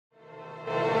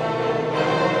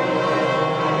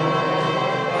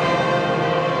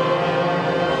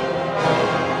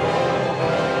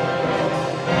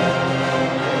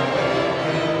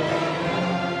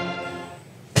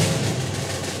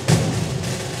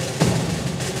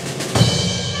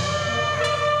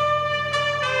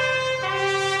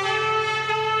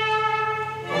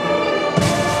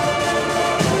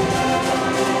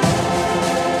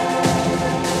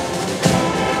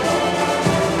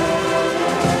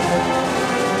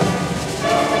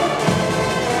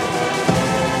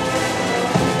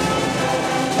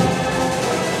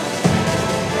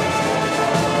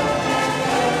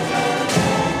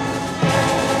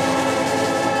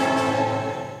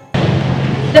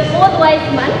The fourth wise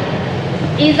man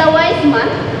is a wise man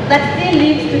that still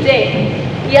lives today.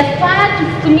 He aspired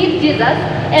to meet Jesus,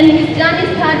 and his journey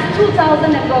started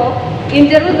 2,000 ago in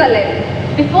Jerusalem.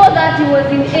 Before that, he was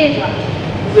in Asia.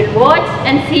 We will watch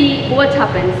and see what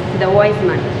happens to the wise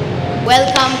man.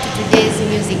 Welcome to today's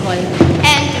musical.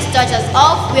 And to start us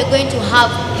off, we're going to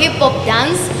have hip-hop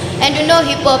dance. And you know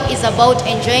hip-hop is about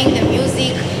enjoying the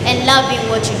music and loving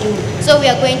what you do. So we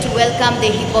are going to welcome the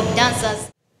hip-hop dancers.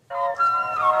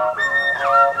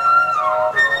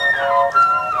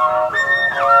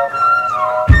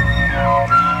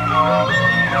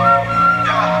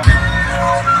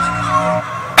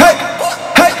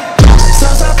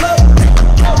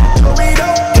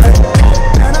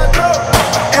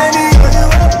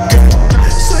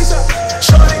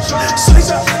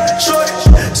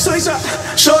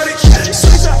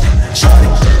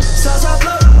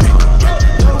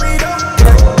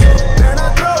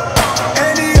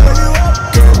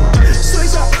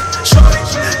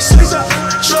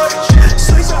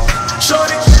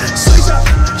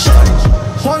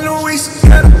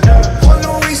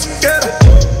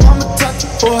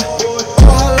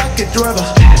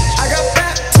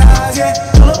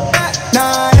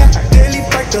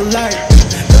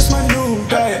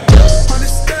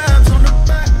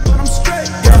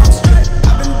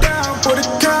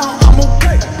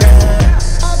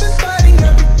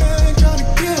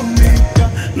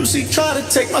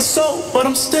 Take my soul, but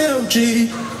I'm still G.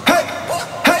 Hey,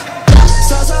 hey,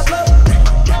 stars I blow.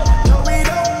 No, we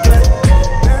don't play.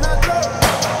 And I throw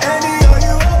any of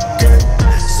you okay.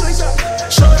 Swings up,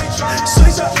 shorty,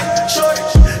 swings up, shorty,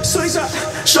 swings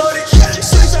up, shorty,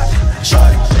 swings up,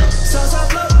 shorty. Stars I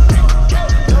blow.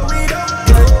 No, we don't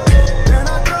play. And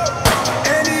I throw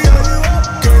any of you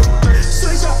okay.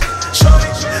 Swings up,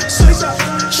 shorty, swings up,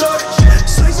 shorty,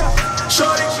 swings up,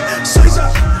 shorty, swings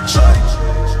up, shorty.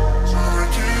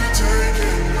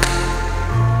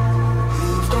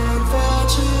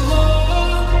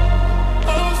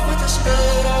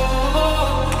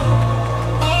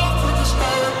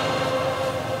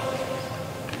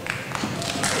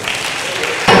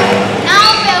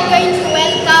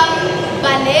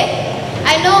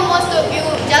 I know most of you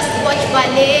just watch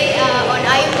ballet on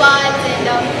iPads,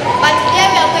 but today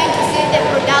we are going to see the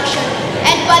production.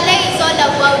 And ballet is all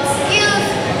about skills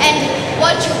and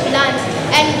what you've learned.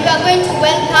 And we are going to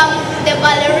welcome the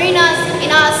ballerinas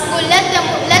in our school. Let's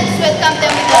welcome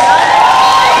them with a round.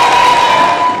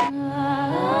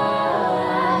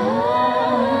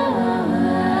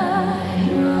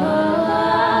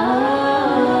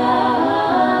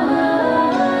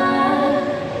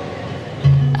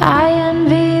 I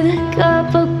envy the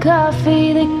cup of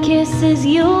coffee that kisses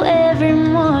you every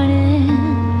morning.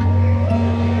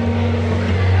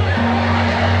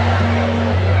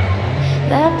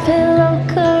 That pillow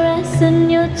caressing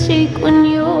your cheek when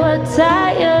you are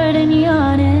tired and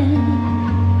yawning.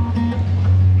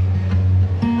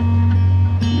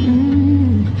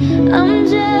 I'm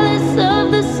jealous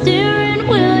of the steering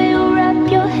wheel you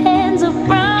wrap your hands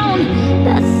around.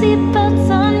 That seatbelt's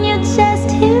on your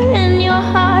chest here and your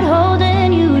heart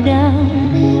holding you down.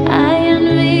 I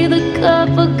envy the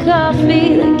cup of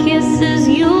coffee that kisses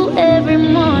you every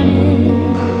morning.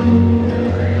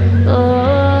 Oh.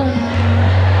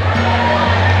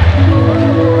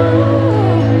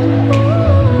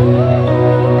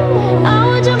 I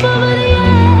would jump over the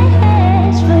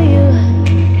edge for you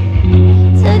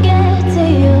to get to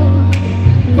you.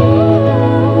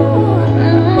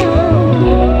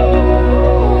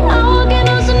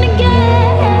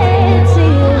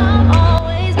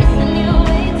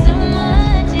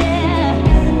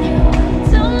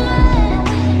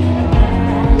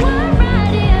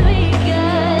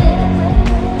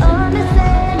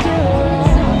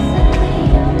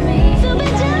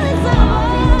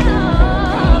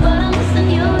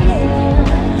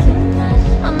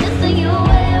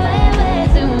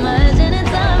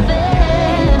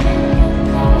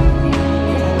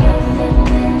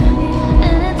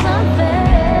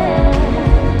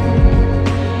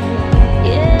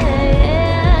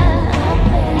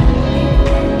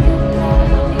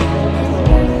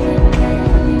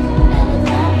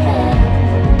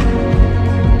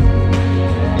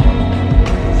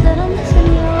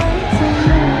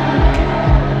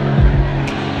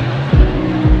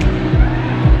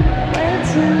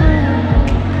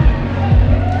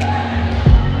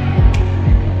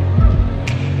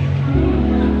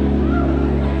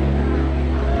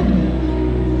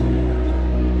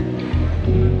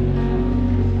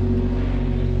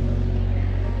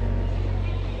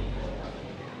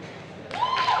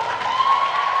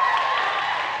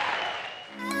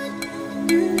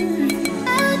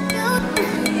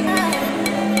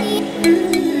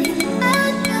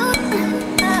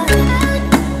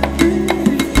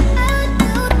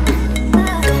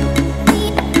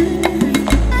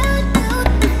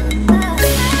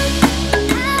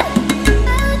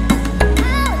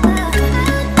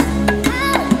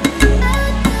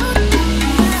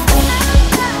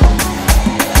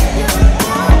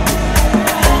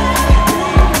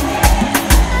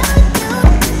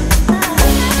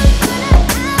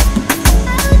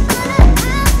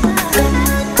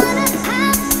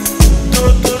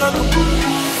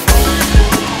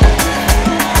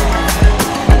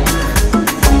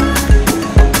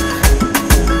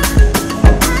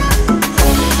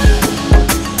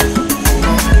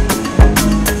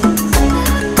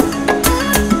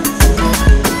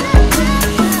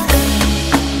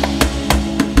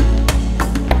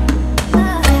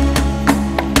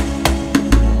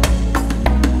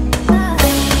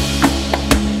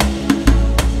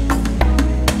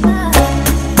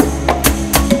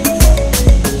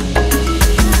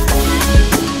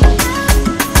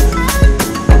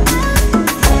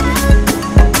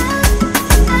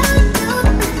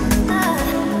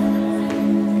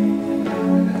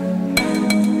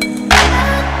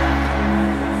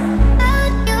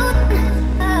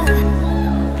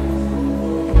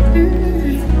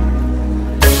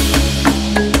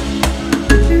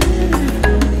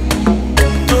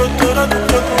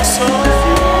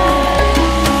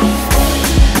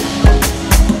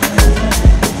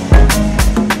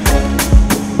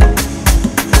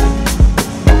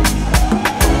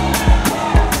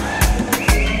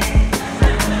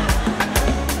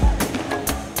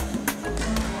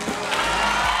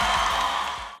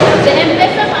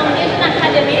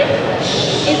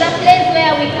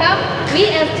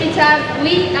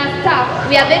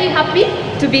 we are very happy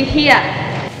to be here.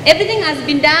 Everything has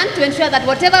been done to ensure that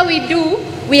whatever we do,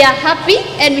 we are happy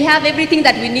and we have everything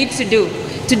that we need to do.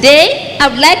 Today, I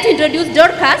would like to introduce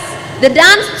Dorcas, the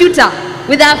dance tutor,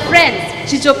 with her friends.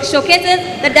 She showcases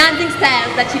the dancing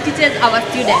styles that she teaches our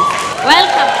students.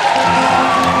 Welcome.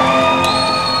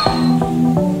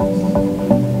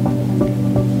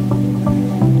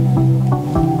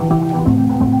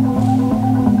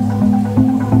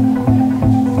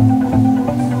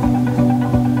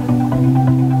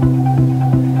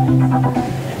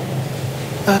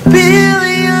 A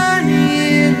billion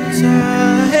years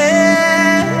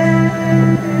ahead,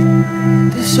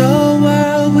 this whole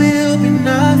world will be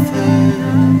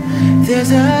nothing.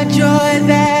 There's a joy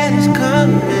that is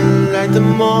coming like the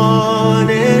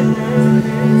morning.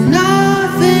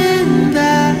 Nothing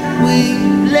that we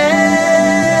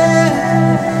left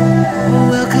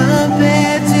will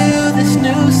compare to this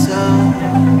new song.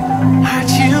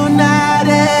 Hearts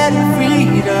united in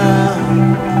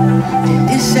freedom. And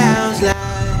it sounds like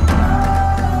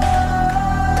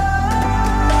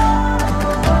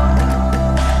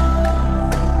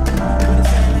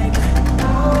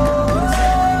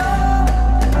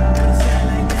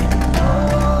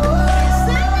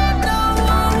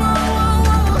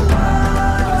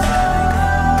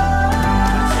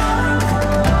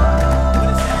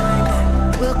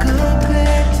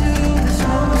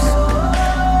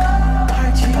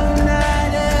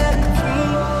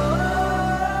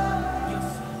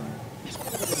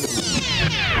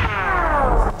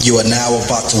You are now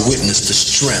about to witness the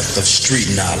strength of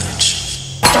street knowledge.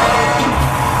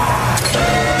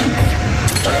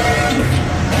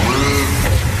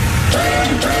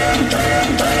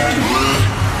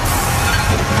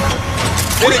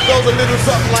 Then it goes a little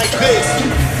something like this.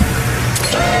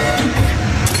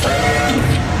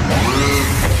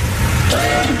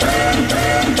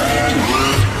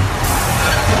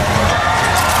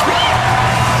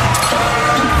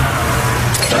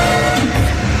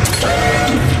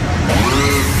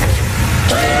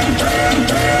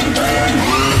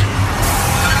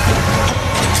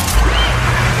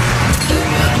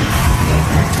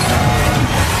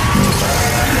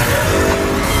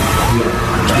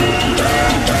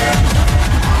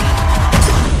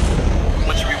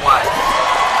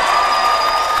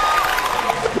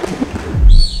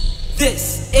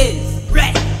 This is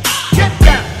Red. Get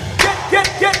down, get down,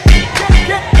 get down,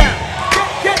 get down,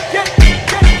 get down,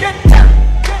 get down.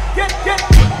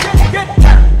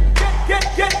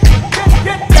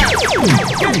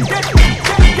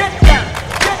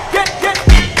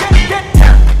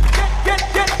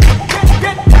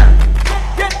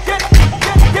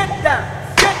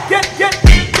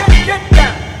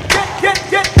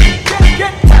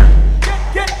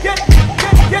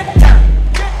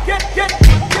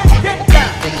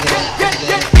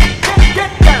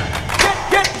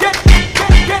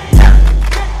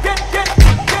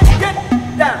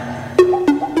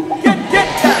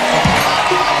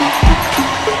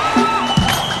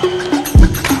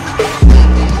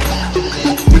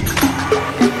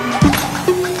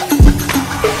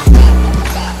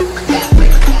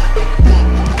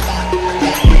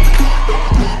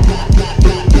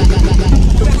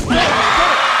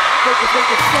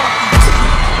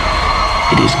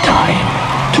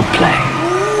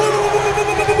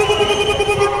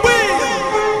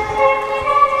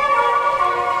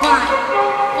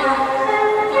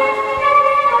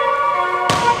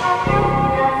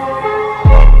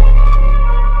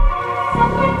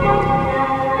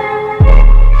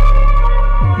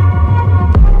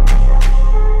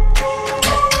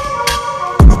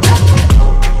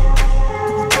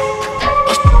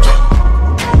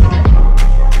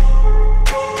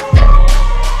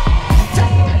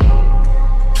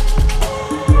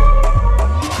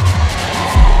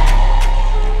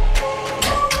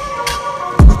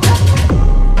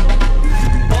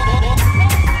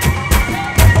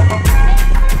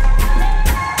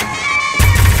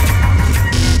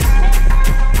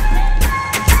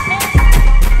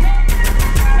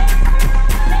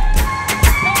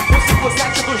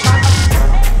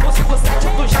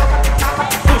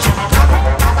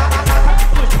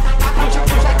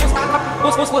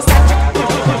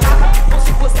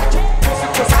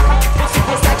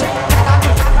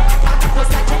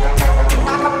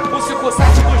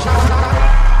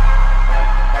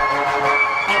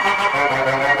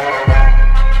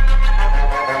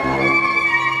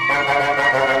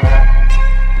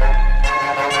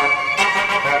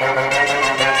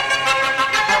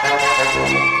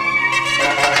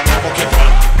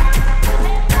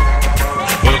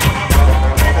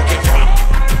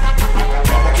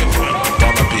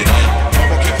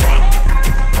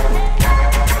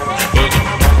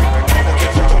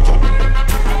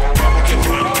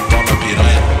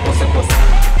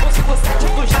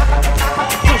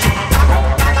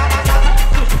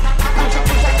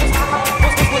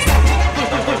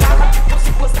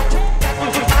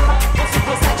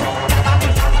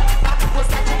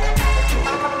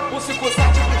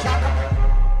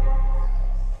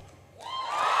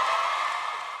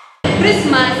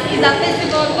 is a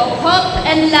festival of hope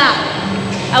and love.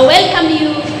 I welcome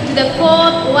you to the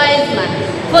fourth Wise Man.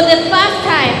 For the first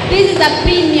time, this is a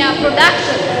premier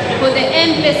production for the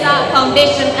M-PESA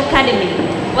Foundation Academy.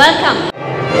 Welcome.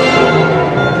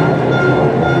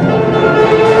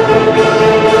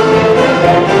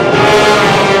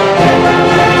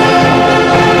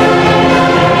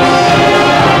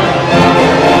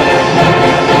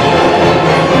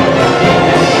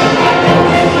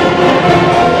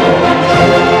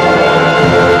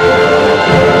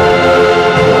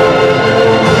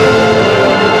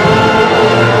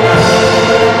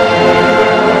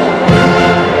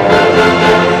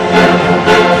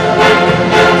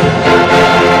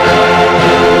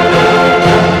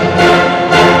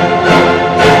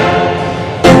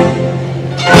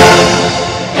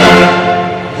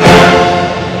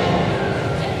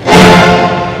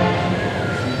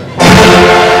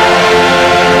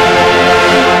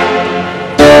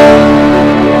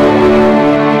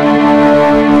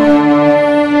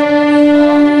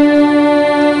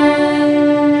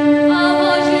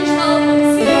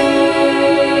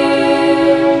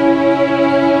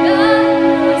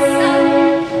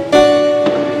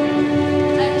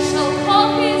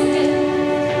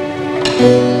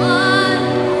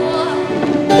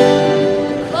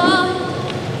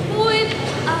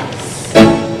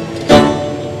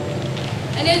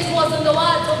 And it was in the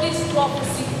words of this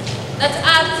prophecy that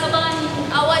Artaban,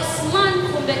 a wise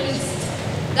man from the east,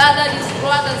 gathered his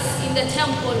brothers in the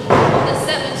temple of the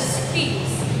seven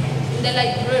spheres in the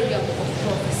librarium of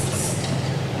prophecies.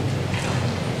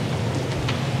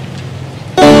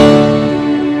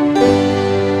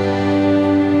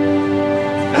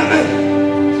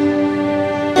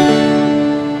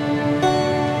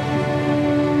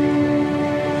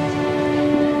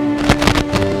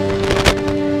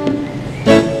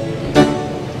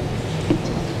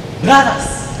 Brothers,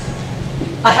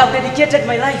 I have dedicated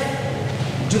my life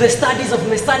to the studies of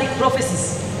messianic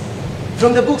prophecies,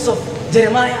 from the books of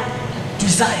Jeremiah to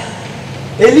Isaiah,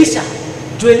 Elisha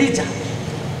to Elijah,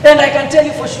 and I can tell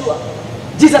you for sure,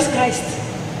 Jesus Christ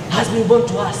has been born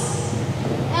to us.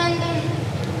 And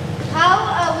how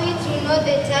are we to know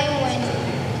the time when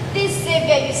this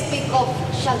Savior you speak of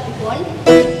shall be born?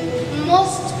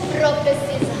 Most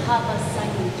prophecies have a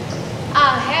sign,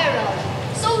 a herald,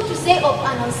 so to say, of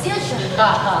annunciation.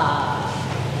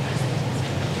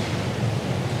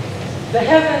 The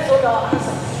heavens hold our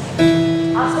answers.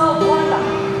 As our wonder,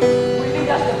 we lead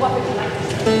us the perfect life.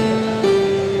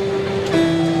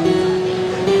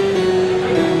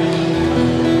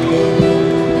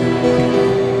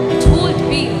 It would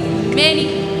be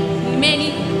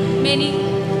many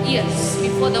years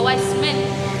before the wise men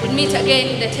would meet again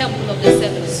in the temple of the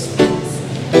seven spheres.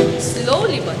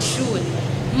 Slowly but surely,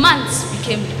 months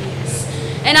became years,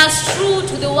 and as true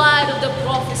to the word of the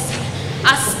prophecy,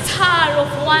 a star of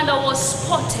wonder was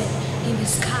spotted in the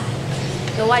sky.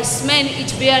 The wise men,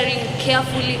 each bearing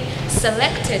carefully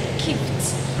selected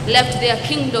gifts, left their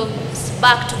kingdoms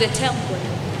back to the temple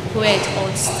where it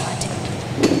all started.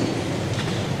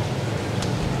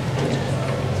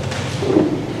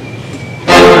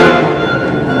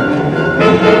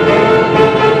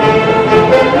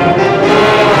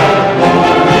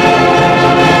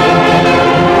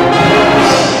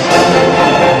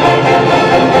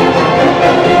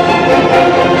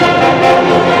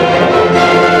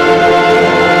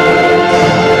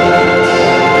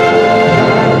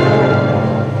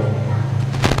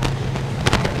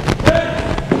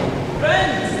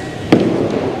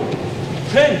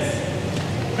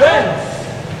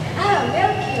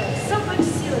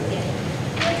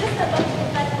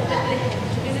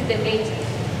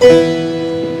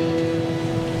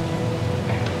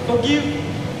 Forgive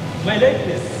my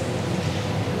lateness,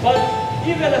 but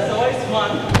even as a wise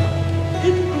man,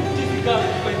 it proved difficult to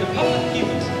find the perfect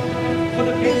gift for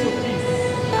the Prince of Peace.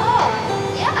 Oh,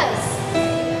 yes.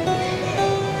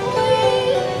 We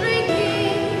three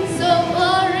kings of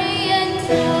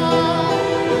Oriental,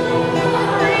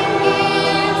 bring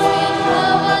gifts which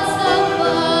have us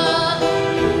suffer,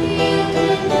 give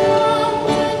the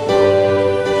mountain,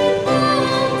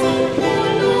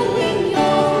 following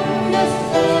your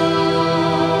star.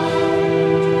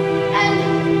 And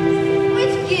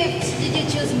which gift did you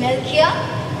choose, Melchior?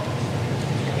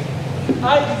 I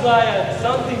desired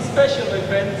something special, my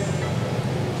friends,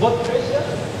 both precious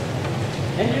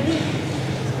and unique.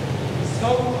 So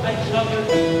I traveled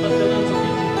past the lands of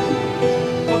Egypt.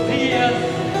 For 3 years,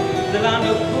 the land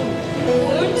of food.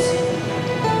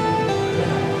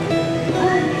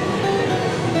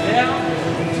 There,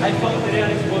 I found the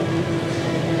rarest bottle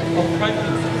of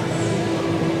frankincense.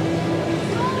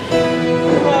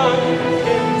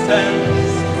 Frankincense.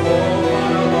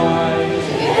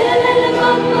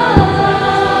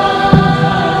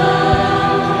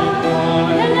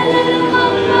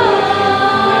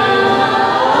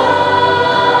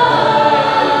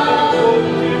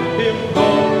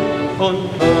 on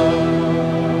earth.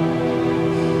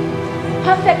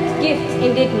 Perfect gift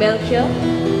indeed, Melchior.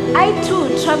 I too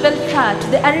traveled far to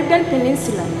the Arabian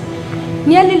Peninsula,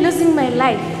 nearly losing my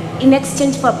life in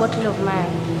exchange for a bottle of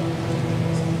wine.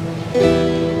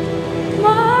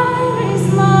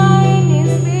 Mine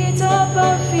is bitter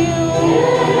perfume,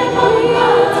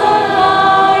 bitter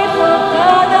life of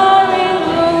gathering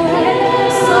gloom.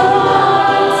 So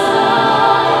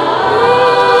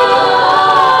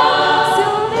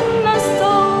sealed in a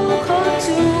stone cold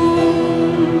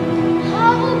tomb.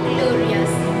 How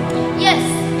glorious. Yes,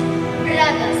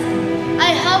 brothers, I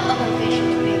have a confession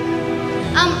to make.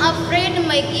 I'm afraid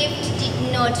my gift did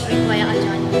not require a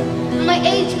journey. My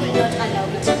age will not allow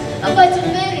it. But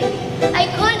verily, I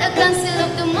called a council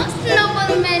of the most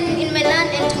noble men in my land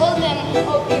and told them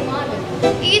of the model.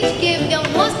 Each gave their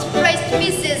most prized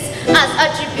pieces as a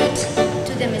tribute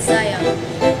to the Messiah.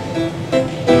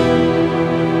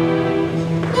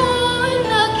 Born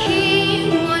a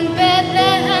king on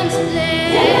Bethlehem's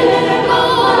plain,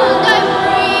 gold I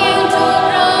bring to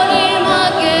crown him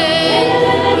again.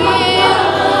 He'll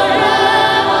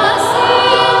forever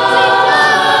sing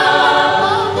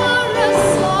over us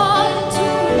all to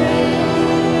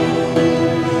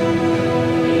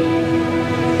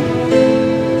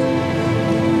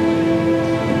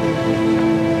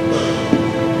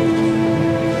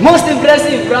Most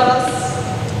impressive, brothers.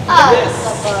 Yes.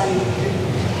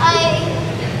 I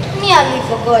nearly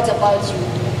forgot about you.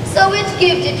 So which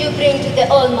gift did you bring to the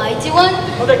Almighty One?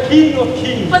 For the King of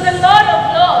Kings. For the Lord of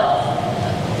Lords.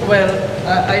 Well,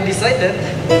 I decided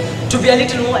to be a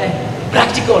little more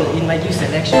practical in my gift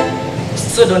selection.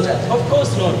 So don't judge. Of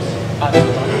course not, Arthur.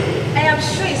 I am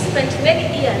sure you spent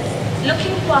many years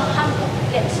looking for a humble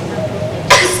yet a prophet.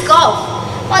 Scoff.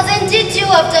 Wasn't it you,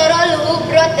 after all, who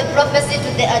brought the prophecy to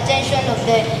the attention of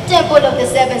the Temple of the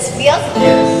Seven Spheres?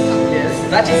 Yes,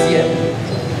 that is here.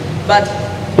 But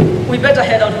we better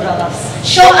head out, brothers.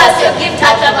 Show us your gift,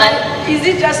 Ataman. Is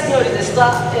it just me or is the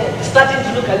star starting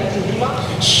to look a little dimmer?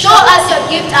 Show us your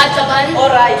gift, Ataman. All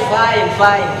right, fine.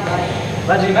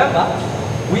 But remember,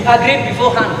 we agreed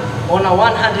beforehand on a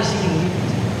 100 shilling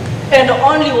gift. And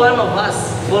only one of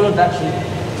us followed that rule.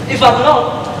 If I'd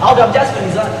known, I would have just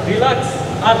been reserved. Relax,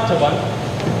 Artaban.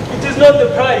 It is not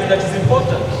the prize that is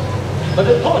important, but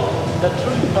the thought that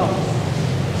truly counts.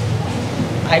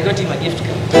 I got him a gift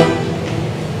card.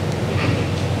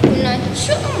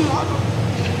 Unachoma.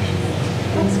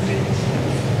 That's great.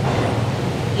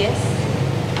 Yes?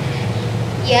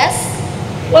 Yes?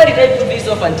 Why did I put this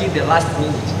off until the last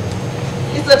minute?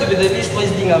 It's not to be the least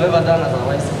wise thing I've ever done as a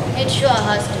wise man. It sure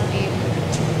has to be.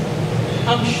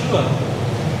 I'm sure.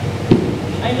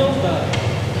 I know that.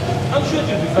 I'm sure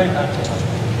you'll be fine, Artaban.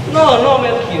 No,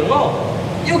 Melchior, no.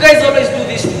 You guys always do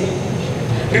this to me.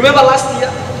 Remember last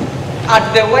year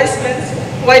at the Wise Men's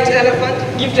White Elephant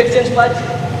gift exchange party?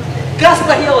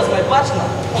 Gaspar here was my partner.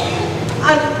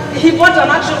 And he bought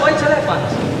an actual white elephant.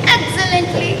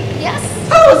 Excellently, yes.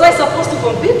 How was I supposed to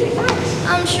compete with that?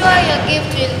 I'm sure your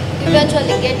gift will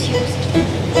eventually get used.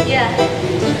 Yeah.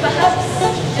 Perhaps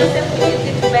Joseph will use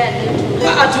it to buy a new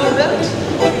tool. A tool belt?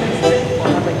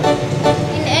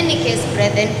 In any case,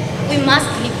 brethren, we must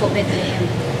leave for Bethlehem.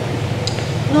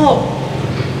 No,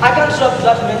 I can't show up to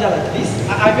that manger like this.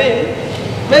 I mean,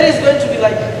 Mary is going to be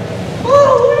like,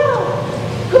 oh wow,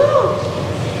 God,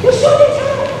 you showed it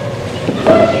out.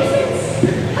 What is it?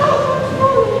 How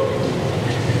wonderful.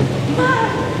 Man,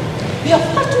 we are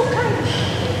far too kind.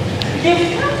 Give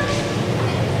it up.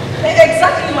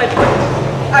 Exactly my point.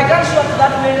 I can't show up to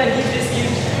that manger and give this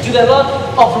gift to the Lord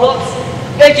of Lords,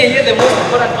 aka the most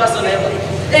important person ever,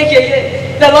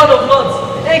 aka the Lord of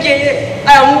Lords, aka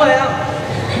I am who I am.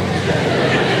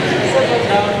 Settle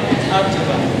down,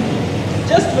 Artaban.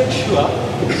 Just make sure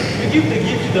you give the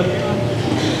gift to the people.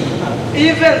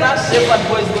 Even that shepherd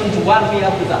boy is going to warm me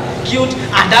up with a cute,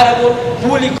 adorable,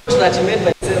 woolly coat that he made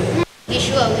by himself. He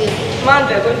sure will. Man,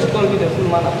 they're going to call me the full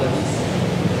man after this.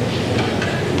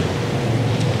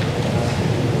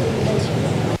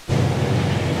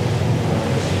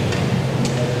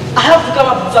 I have to come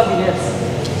up with something else.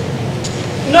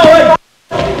 No way!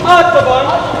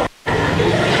 Artaban!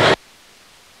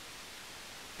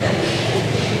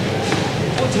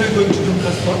 What are you going to do,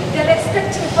 Caspar? They're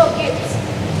expecting for gifts.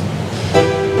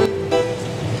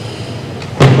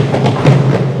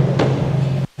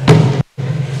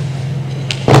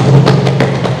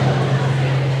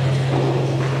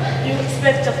 You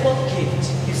expect a fourth gift,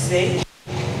 you say?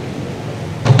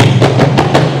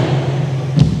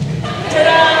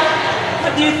 Ta-da!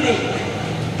 What do you think?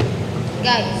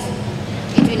 Guys,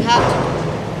 it will have to do.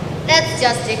 Let's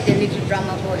just take the little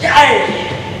drama board. Aye.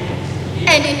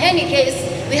 And in any case,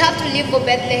 We have to live for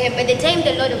Bethlehem by the time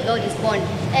the Lord of Lords is born.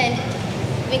 And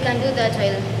we can do that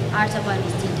while Artaban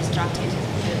is still distracted.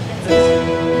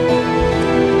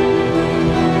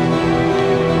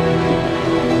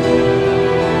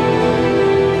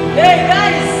 Hey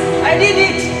guys, I did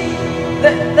it!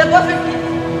 The perfect gift.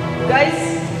 Guys,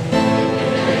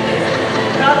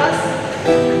 brothers,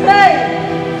 hey!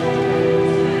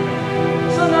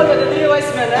 So now you're the three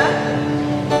wise men,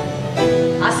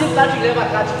 huh? As if that will never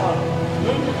catch on.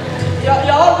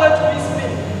 You're all going to miss me.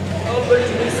 You're all going to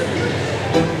miss me.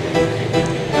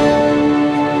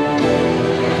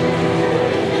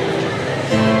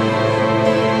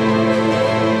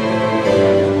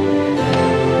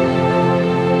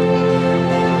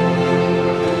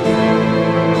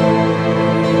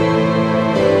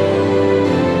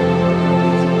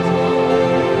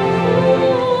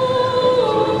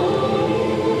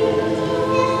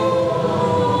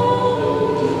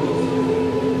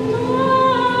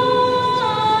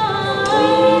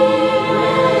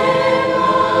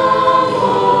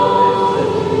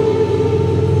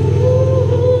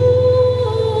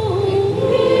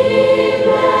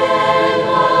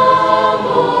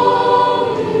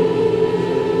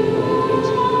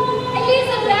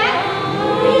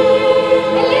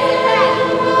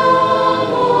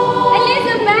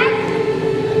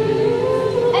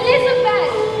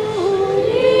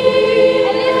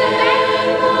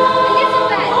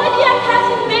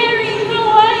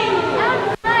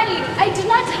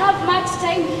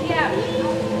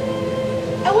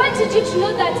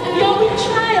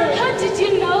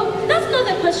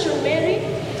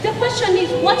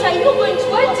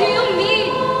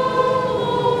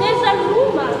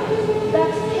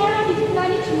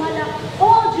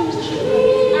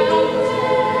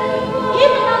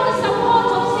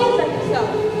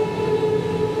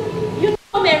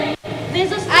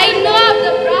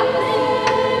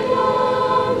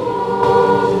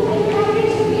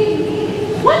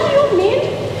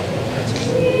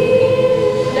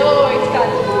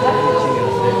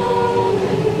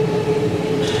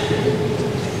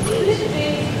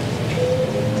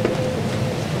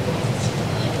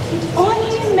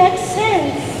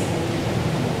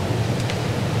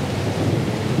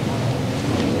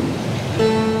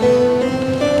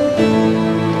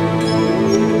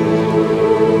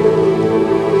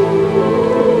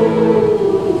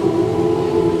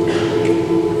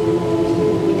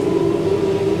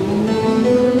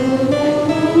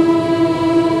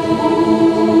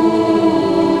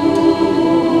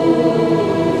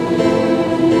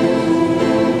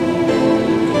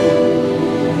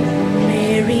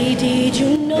 Mary, did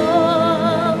you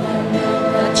know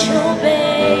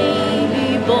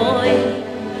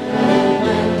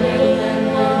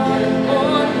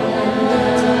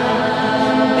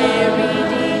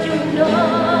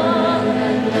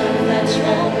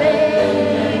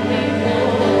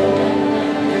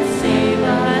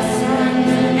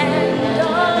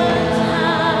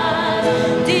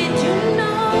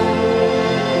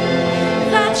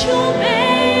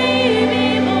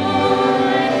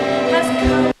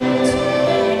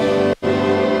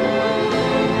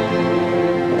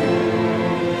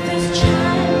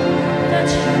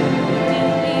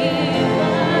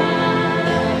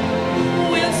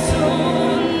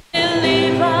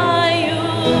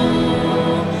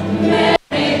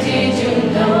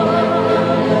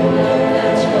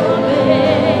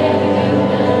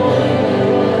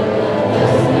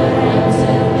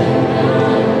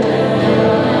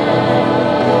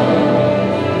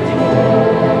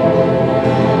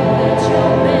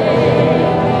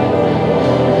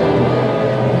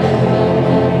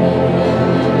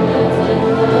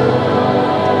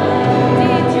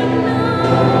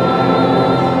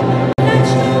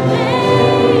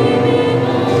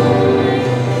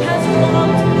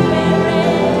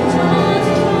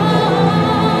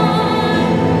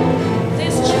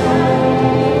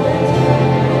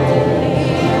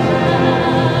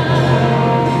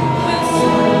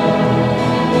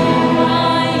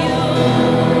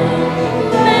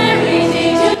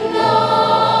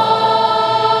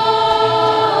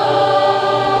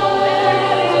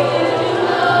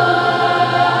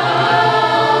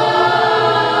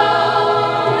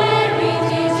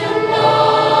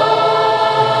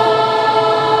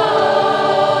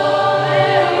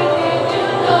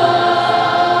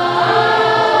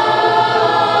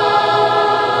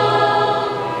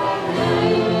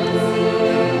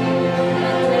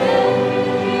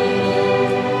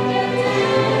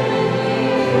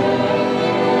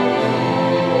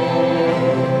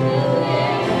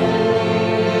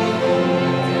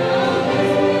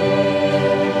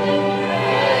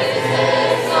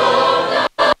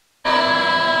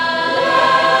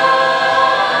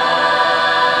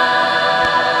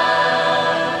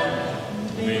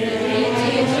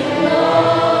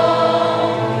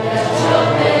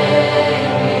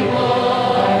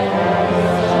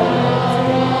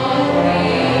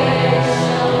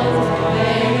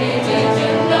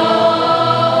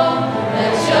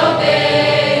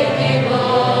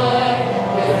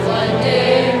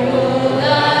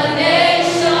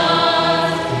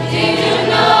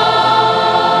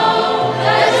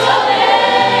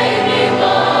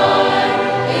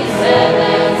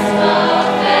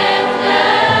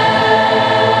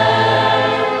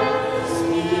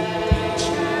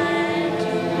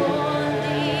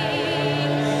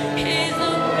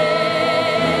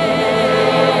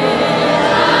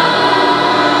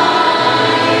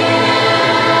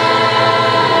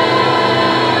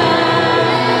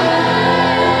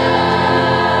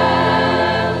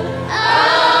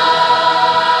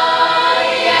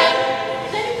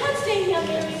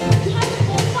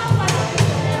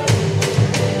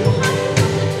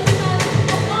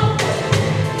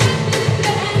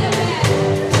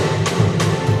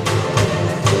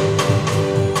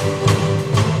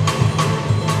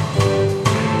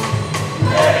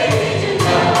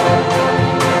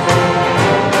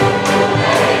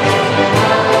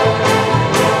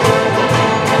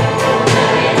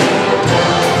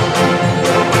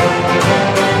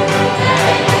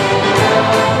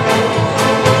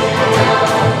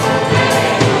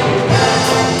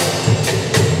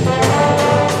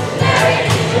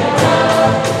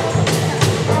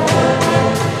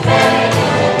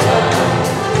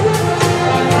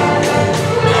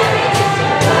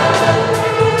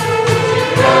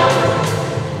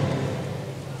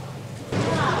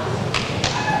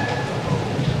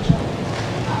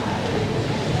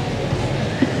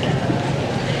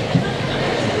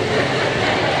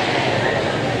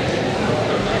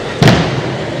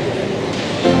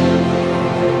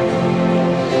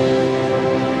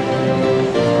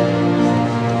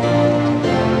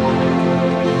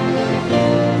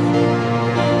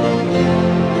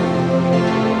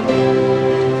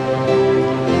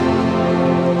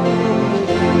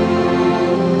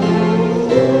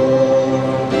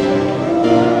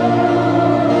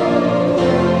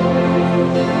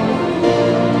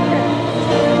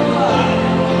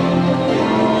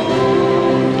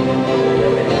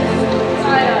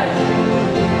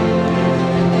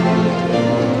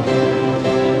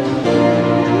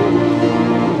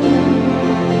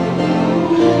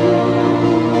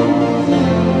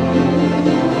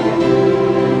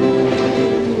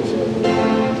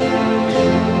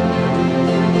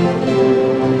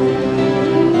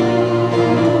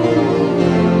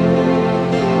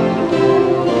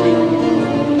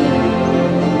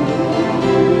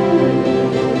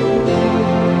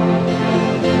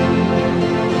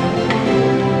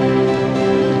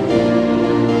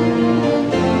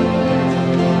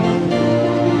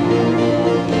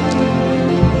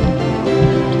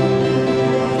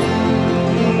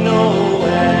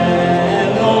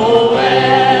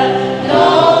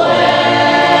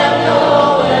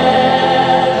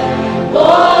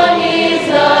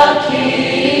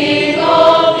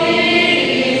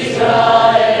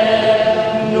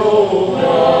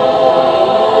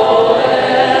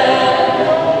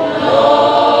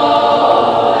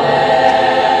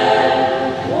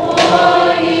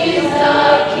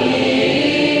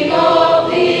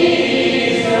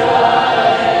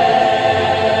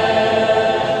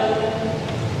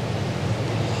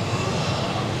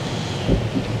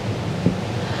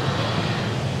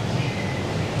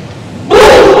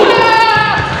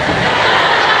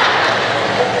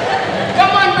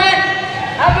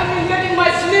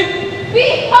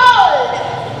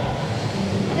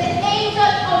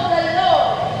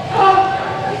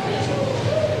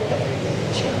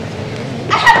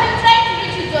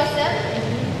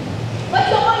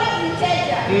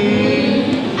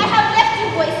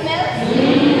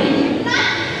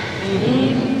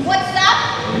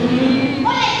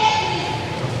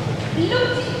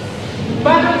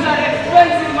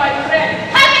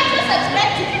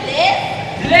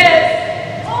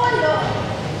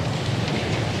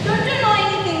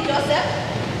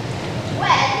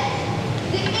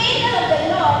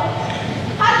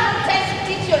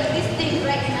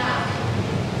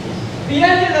The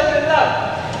angel of the Lord.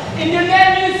 In your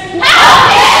name is...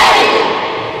 How dare you!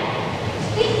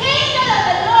 The angel of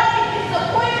the Lord is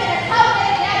disappointed at how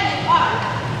very young you are.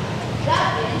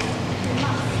 That means you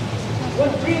must.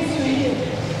 What brings you here?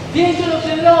 The angel of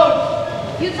the Lord.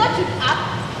 You thought you'd up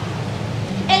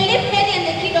and leave Mary and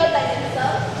the kid all by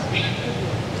themselves?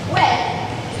 Well,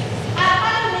 I've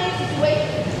had many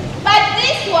situations, but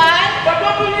this one... But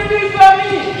what will you do for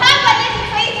me? Have a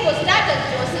little faith for starters,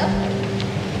 Joseph.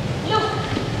 Look,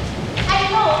 I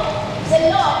know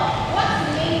the Lord wants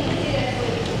to make me serious for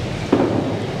you.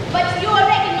 But you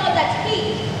already know that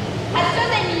He has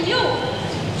chosen you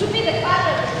to be the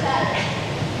father of the child.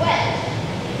 Well,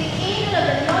 the angel of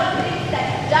the Lord thinks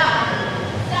that dad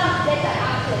sounds better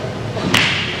actually.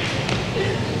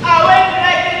 When did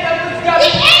I get that this guy?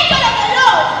 The angel of the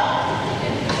Lord!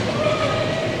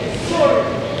 Sorry,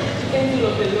 the angel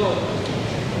of the Lord.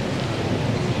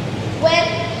 Well,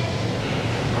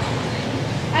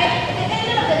 the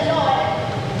angel of the Lord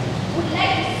would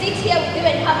like to sit here with you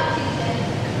and have a children.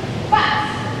 But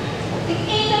the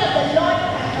angel of the Lord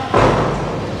cannot.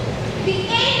 The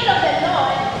angel of the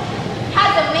Lord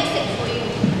has a message for you.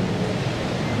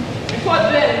 Before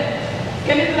then,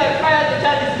 can you clarify the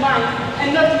child is mine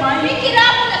and not mine? Pick it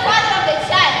up on the father of the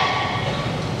child.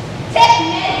 Take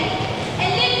Mary and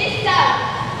leave this town.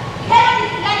 Herod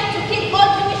is planning to kill all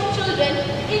Jewish children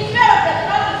in fear of the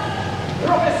prophecy.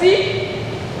 Prophecy?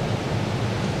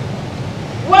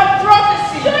 What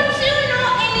prophecy? Don't you know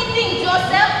anything,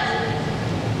 Joseph?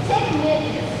 Take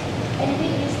Mary and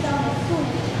leave this town as soon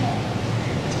as you can.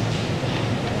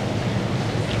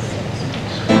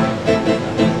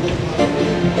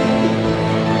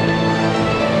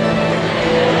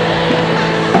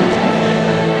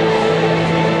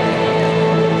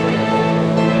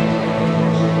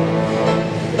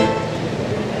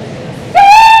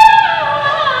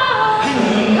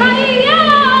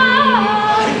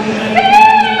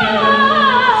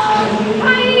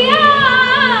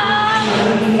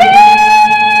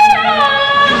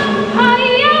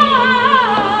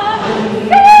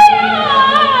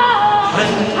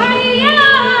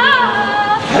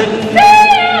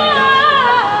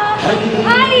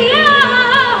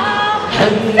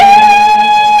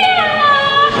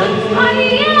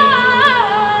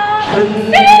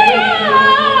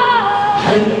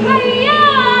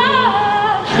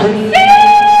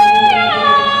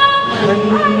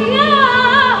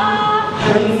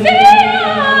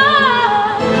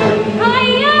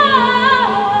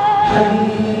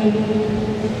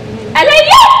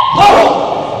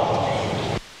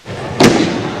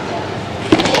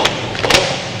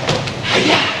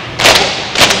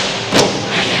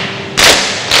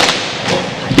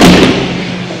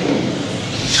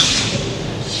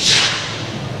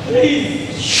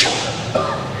 Please.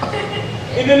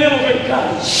 In the name of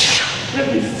God, let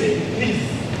me stay, please.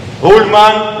 Old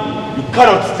man, you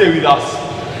cannot stay with us.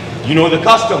 You know the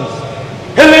customs.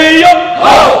 Hello!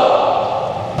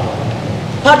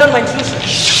 Pardon my intrusion.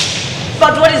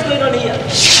 But what is going on here?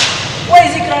 Why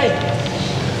is he crying?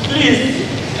 Please,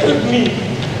 help me.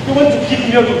 You want to keep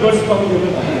me out of God's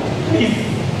family. Please.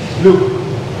 Look,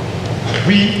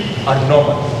 we are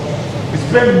nomads. We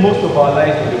spend most of our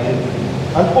lives on the move.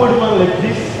 An old man like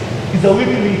this is a weak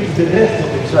link to the rest of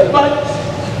the tribe. But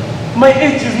my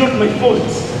age is not my fault.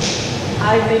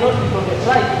 I may not be from the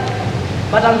tribe,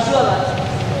 but I'm sure that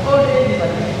old age is a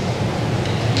gift.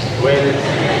 Well,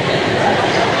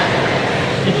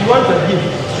 if you want a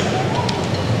gift,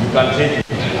 you can take it.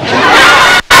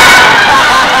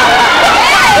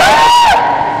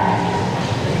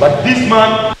 But this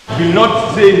man will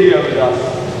not stay here with us.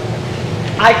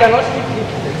 I cannot keep him.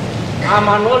 I'm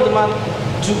an old man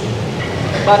too.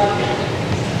 But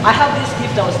I have this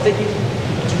gift I was taking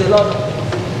to the Lord.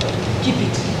 Keep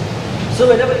it. So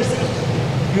whenever you see it,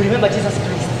 you remember Jesus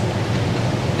Christ.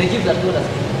 The gift that God has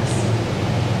given us.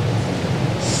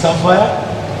 Sapphire?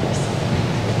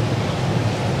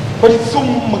 But it's so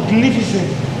magnificent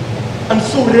and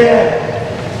so rare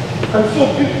and so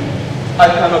beautiful. I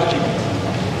cannot keep it.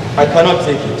 I cannot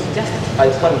take it. Just I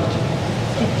cannot keep it.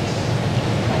 keep it,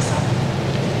 my son.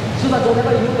 So that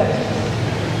whenever you look at it,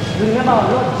 you remember our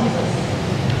Lord Jesus.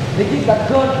 The gift that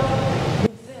God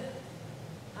Himself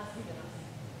has given us.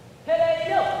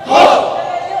 Hallelujah!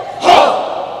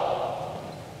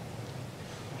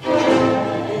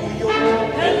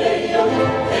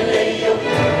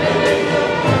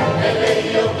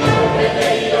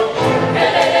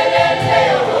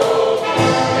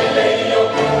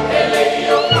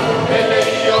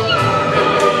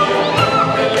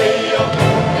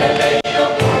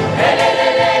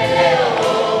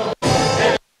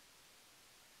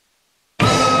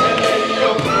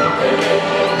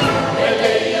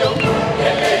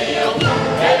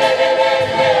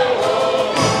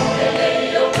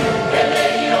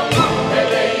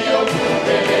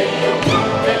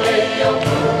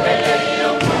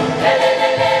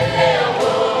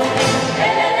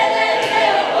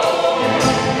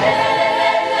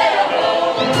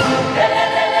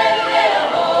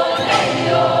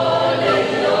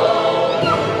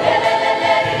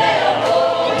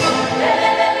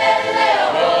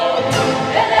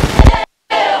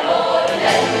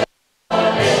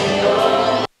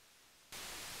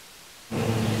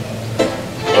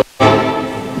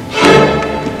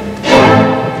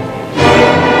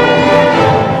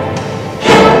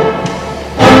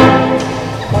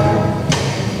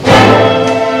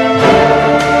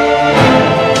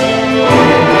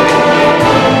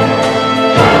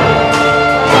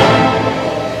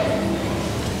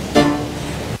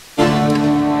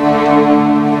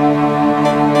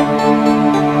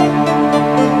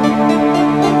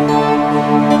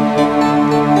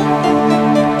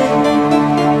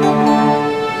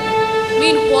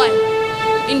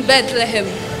 Bethlehem,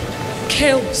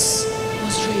 chaos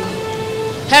was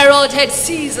reigning. Herod had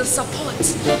Caesar's support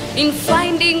in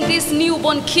finding this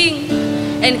newborn king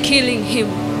and killing him.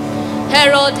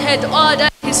 Herod had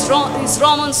ordered his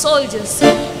Roman soldiers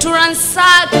to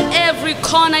ransack every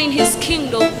corner in his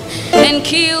kingdom and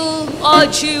kill all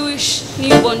Jewish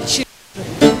newborn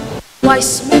children.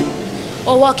 Wise men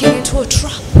were walking into a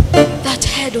trap that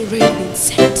had already been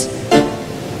set.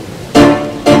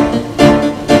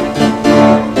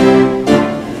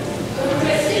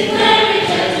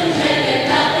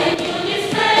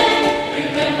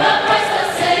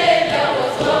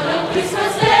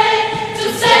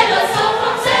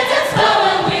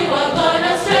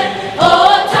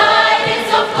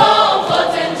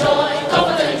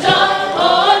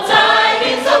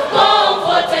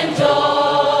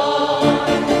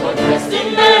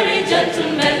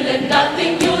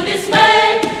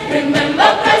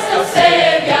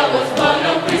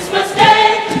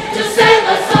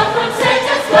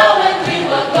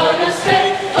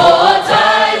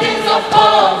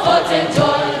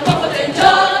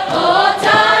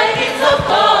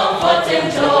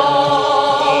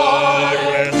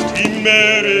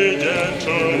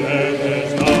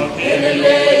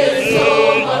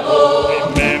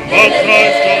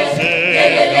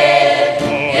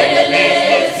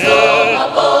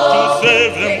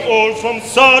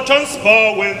 Satan's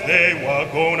power when they were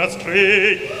gone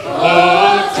astray.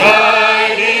 Oh,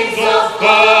 tidings of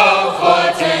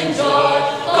comfort and joy,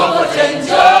 comfort and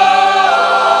joy.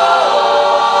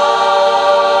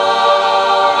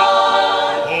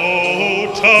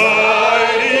 Oh,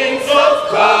 tidings of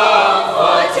comfort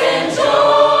and joy.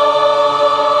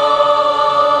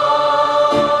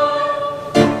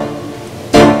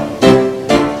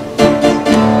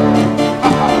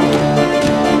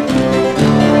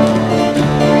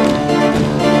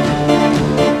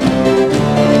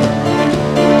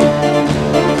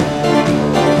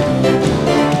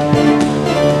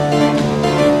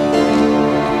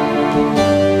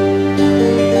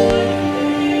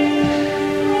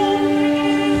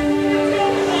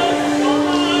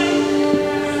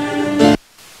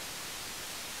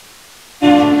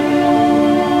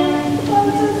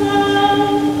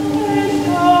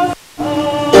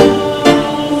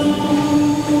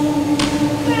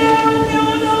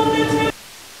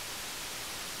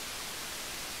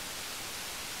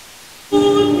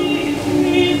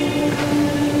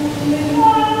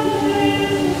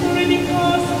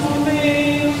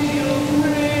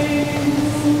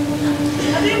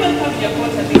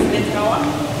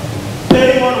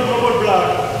 Anyone of noble blood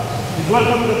is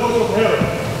welcome to the court of Herod.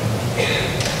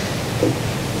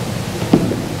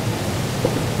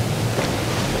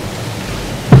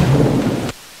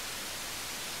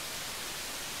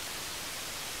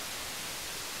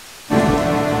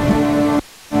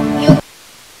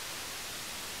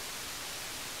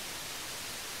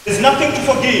 There's nothing to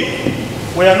forgive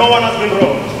where no one has been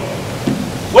wronged.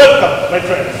 Welcome, my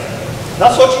friends.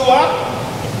 That's what you are?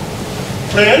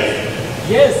 Friends?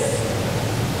 Yes.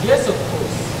 Yes, of course.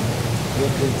 Your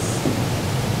Grace.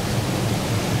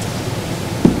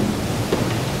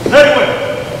 Very well.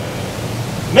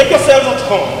 Make yourselves at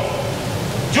home.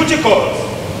 Duty calls.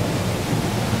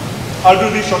 I'll do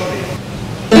this shortly.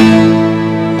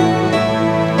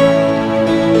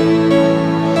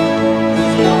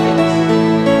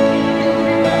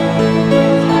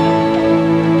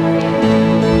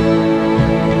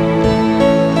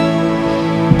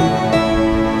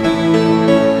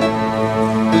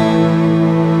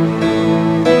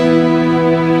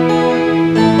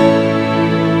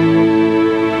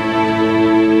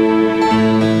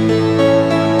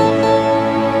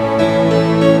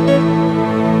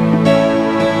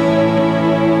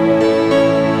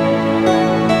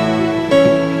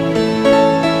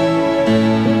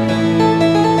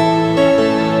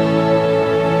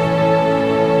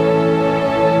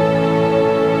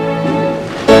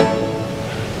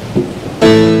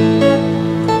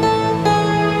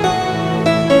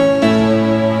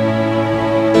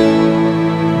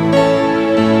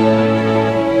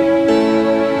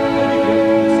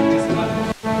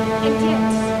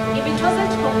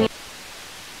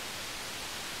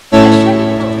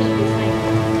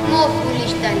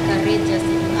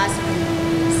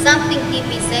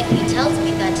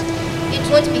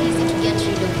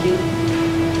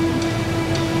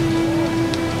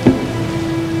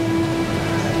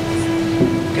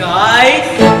 Guys!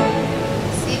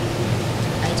 See?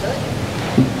 I told you.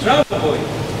 Travel boy,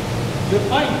 you're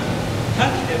fine.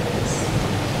 Can't help this.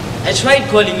 I tried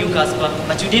calling you, Casper,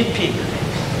 but you didn't pick.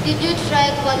 Did you try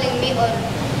calling me or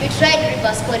you tried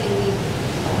reverse calling me?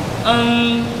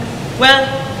 Well,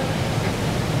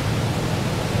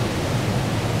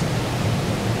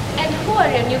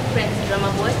 are your new friends,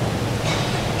 drama boy?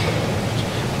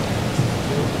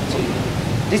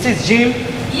 This is Jim.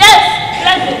 Yes,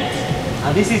 present.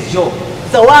 And this is Joe.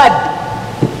 The word.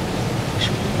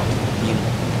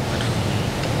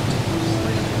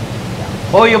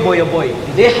 Boy, oh boy, oh boy.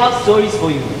 Do they have stories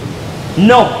for you?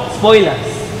 No, spoilers.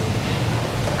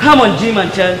 Come on, Jim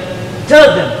and Chel.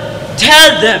 Tell them.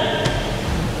 Tell them.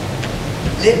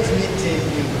 Let me tell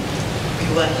you, we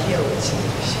were here watching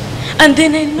the show. And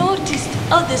then I noticed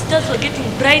all the stars were getting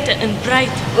brighter and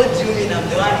brighter. What do you mean I'm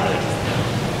the one who noticed?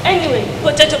 Anyway,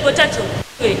 potato.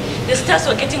 Anyway, the stars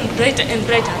were getting brighter and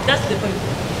brighter. That's the point.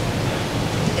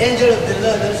 The angel of the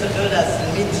Lord also told us to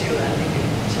meet you and leave you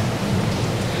each other.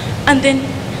 And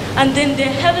then the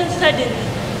heavens suddenly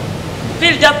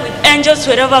filled up with angels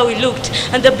wherever we looked.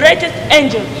 And the brightest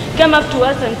angel came up to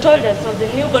us and told us of the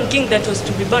newborn king that was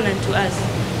to be born unto us.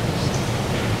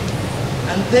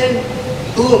 And then,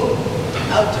 boom,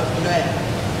 out of nowhere,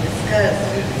 the skies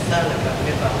filled with sound like I've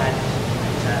never had in my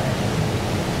entire life.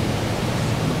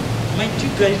 Might you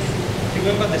guys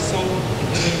remember the song?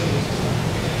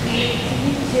 Let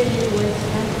me tell you what's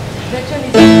happening. That one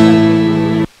is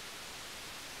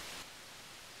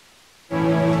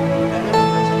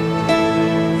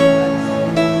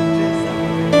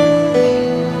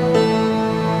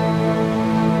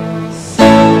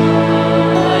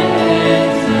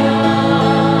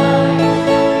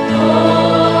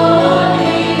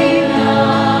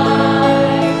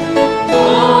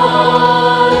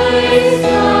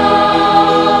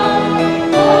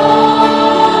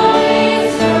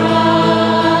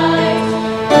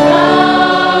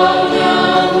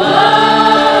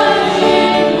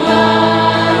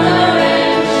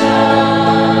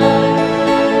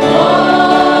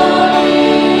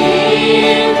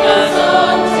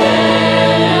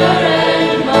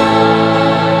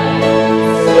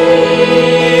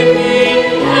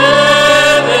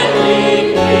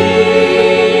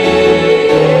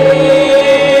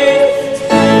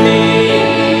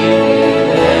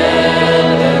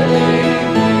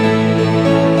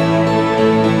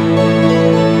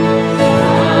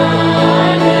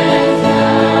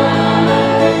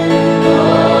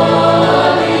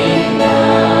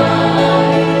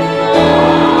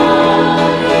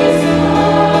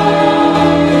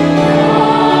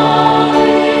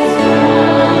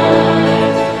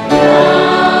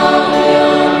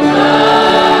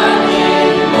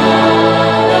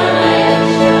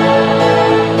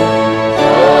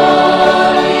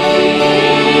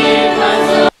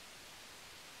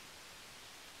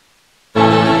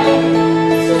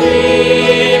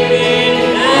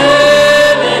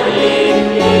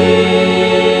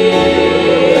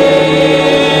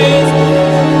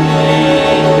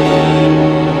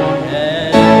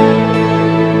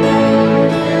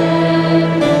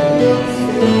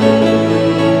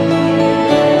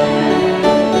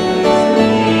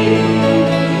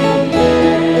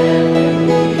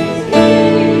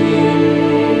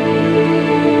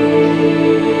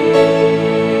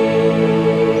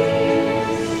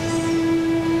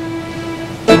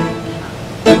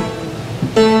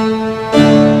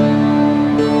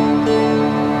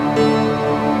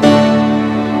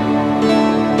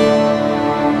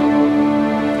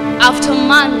After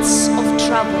months of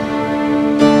travel,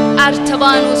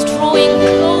 Artaban was drawing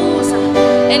closer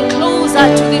and closer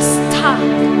to this star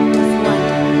of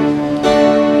wonder.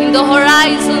 In the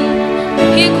horizon,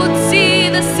 he could see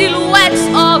the silhouettes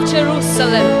of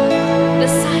Jerusalem. The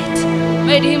sight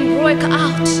made him break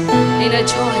out in a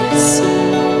joyous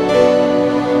song.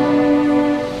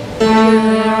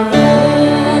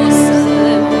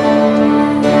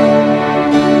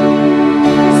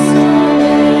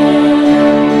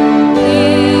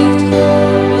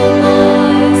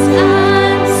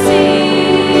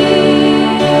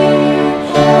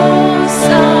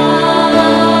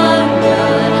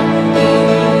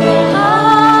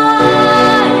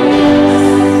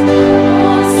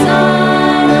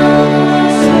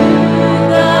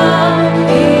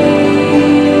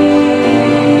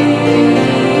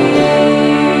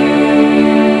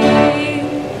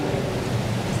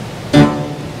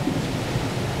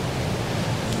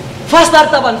 Faster,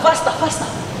 Artaban, faster.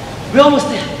 We're almost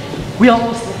there.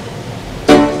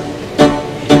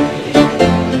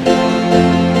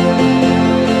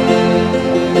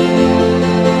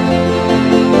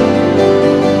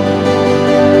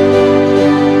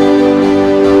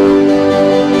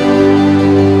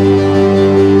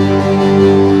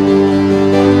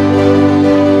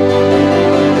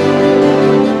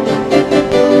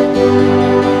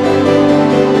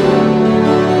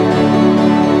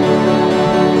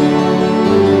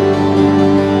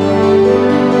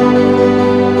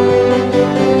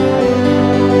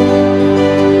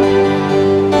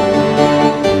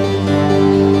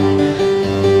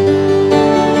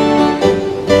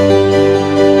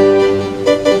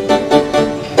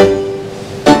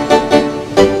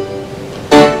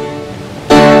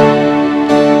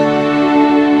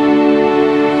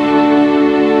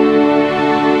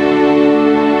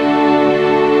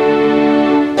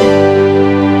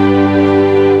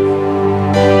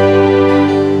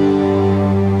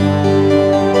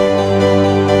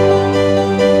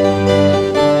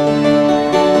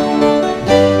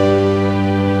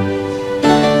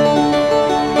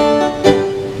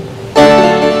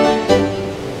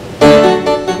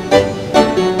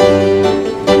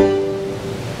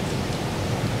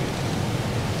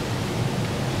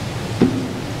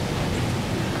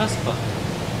 Casper,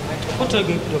 what are you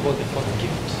going to do about the fourth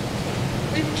gift?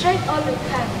 We've tried all we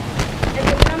can, and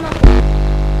the drama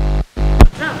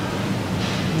drowned.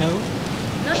 No?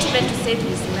 Not even to save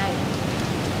his life.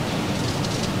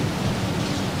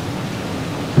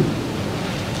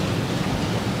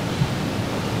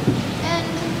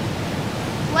 And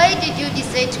why did you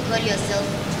decide to call yourself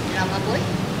Drama Boy?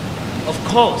 Of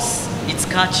course, it's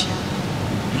catchy.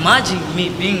 Imagine me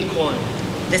being called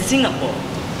the Singapore.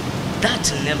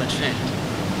 That will never trend.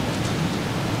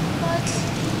 But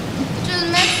it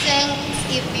will make sense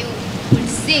if you would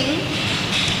sing.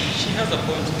 She has a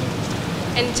point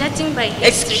though. And judging by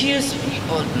history... Excuse me,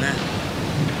 old man.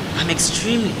 I'm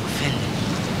extremely offended.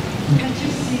 Can't you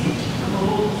see?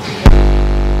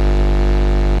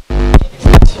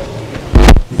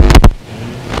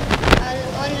 I'll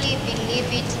only believe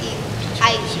it if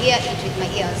I hear it with my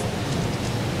ears.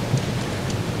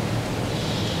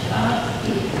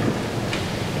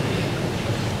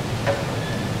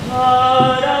 Guys,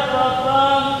 we have our fourth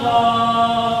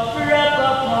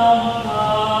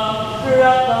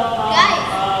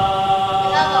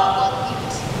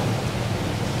gift.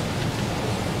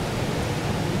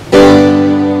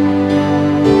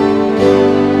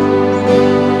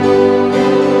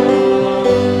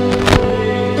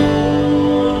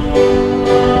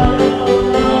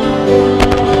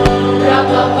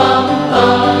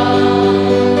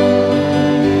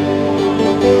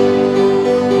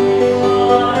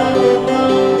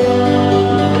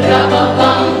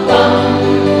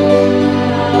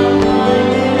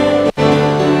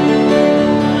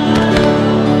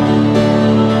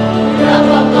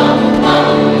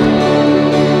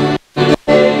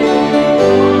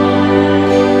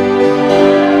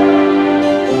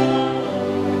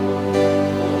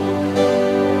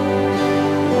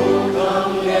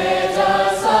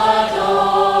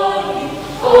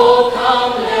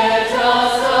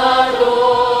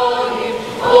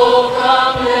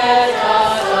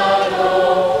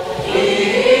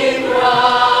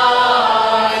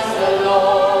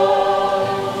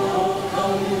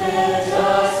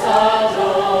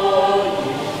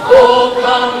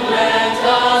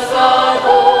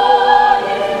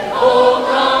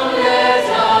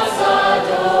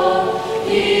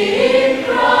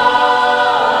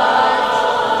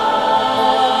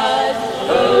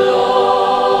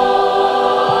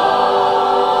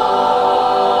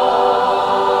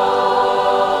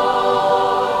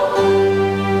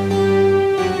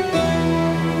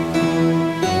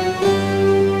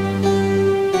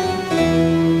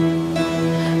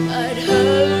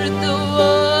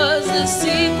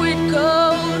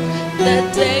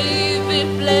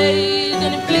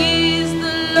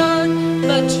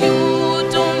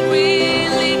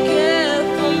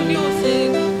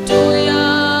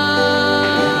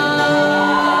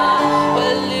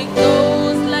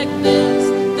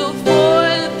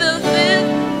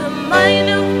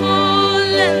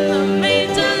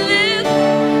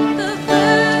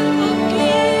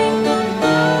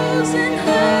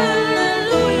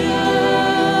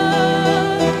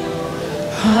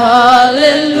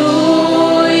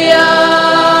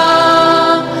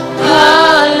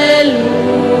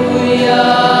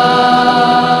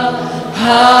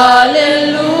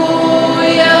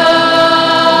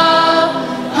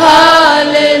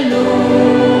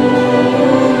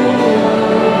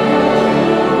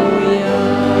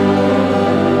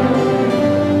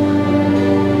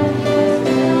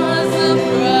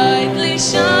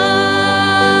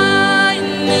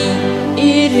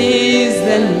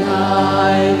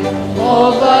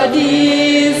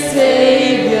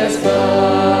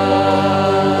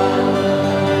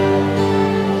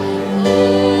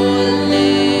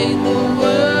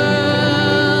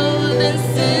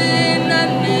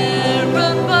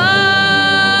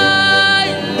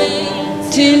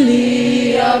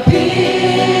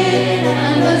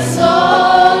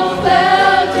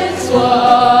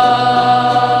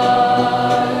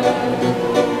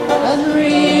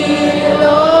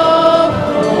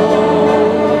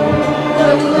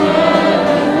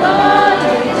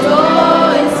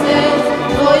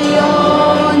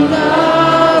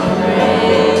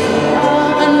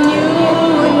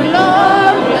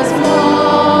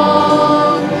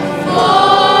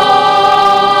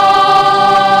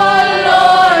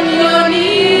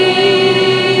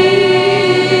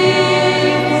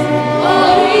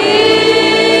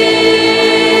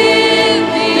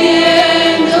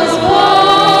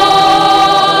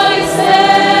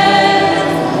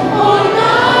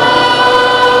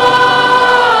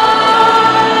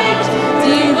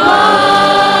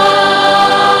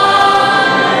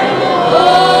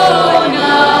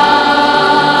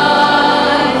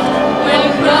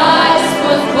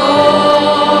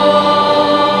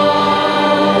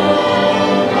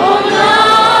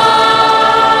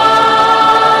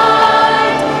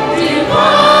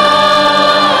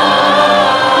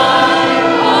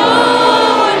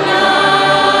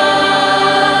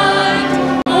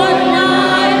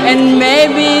 And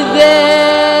maybe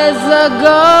there's a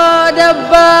God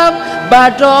above,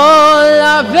 but all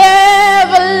I've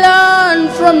ever learned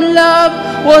from love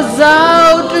was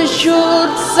how to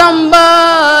shoot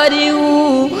somebody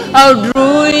who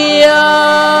outdrew you.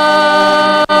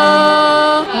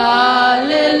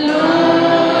 Hallelujah,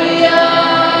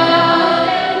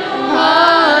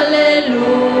 hallelujah,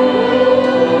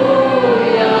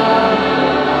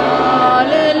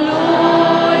 hallelujah, hallelujah,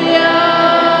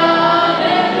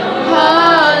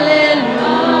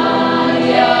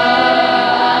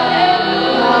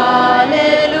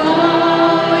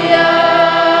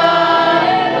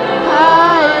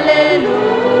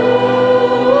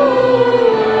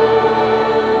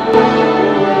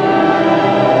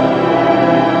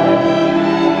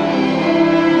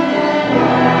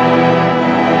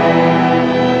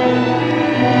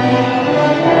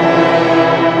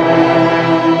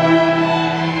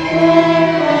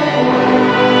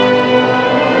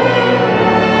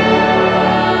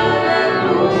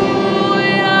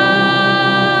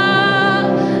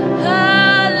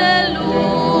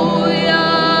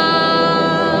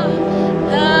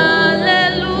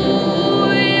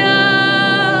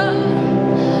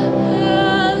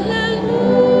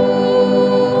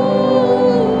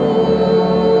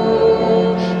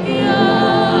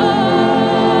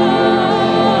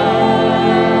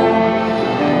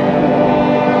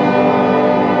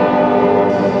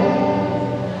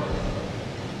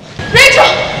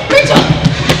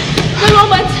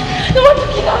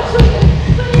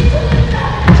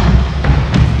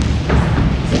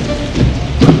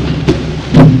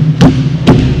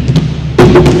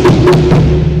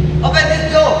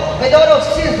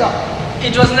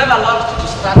 It was never locked to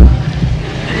start.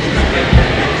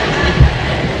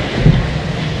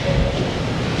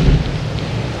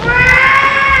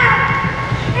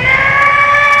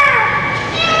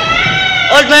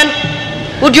 Old man,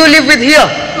 would you live with here?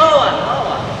 No one.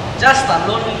 Just a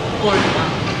lonely old man.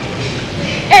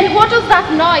 And what was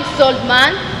that noise, old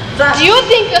man? Do you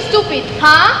think you're stupid,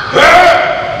 huh?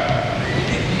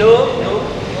 No.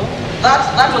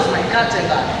 That was my cat and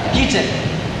kitten.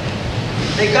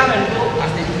 They come and go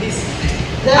as they please.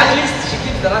 At least she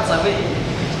keeps the rats away.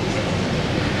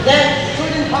 Then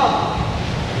shouldn't have.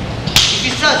 If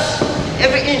you search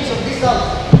every inch of this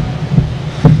house.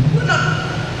 No.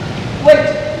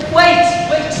 Wait.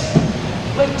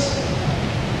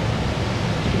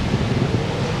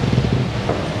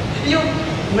 You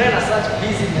men are such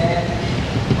busy men.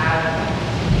 I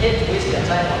hate to waste your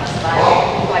time on a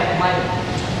style like mine.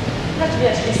 Let me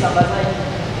at least emphasize.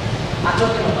 I'm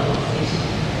talking about conversation.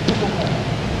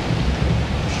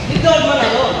 Leave the old man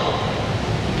alone.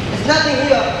 There's nothing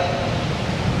here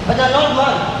but an old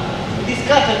man with his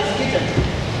cat and his kitten.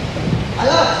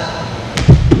 Alert!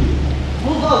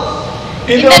 Move out!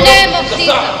 In the name of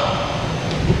Caesar.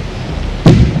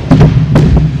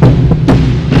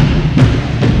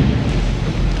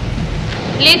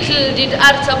 Little did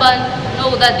Artaban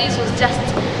know that this was just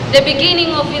the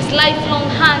beginning of his lifelong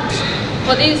hunt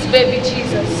for this baby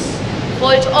Jesus.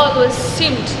 For it always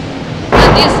seemed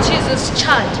that this Jesus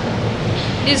child,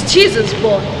 this Jesus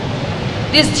born,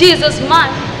 this Jesus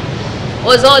man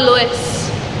was always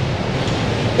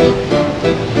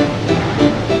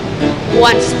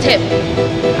one step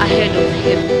ahead of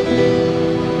him.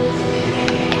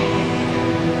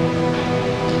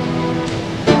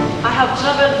 I have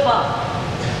traveled far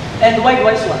and wide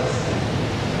wise ones.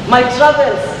 My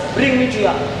travels bring me to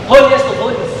your holiest of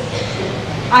holies.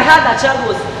 I heard that child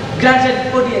was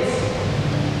granted audience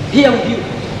here with you.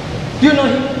 Do you know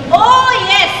him? Oh,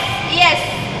 yes.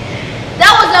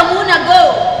 That was a moon ago.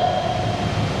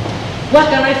 Where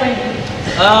can I find him?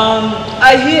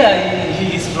 I hear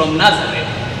he is from Nazareth.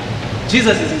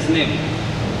 Jesus is his name.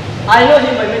 I know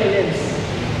him by many names.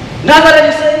 Nazareth,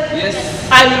 you say? Yes.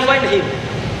 I will find him.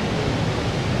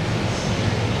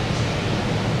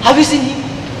 Have you seen him?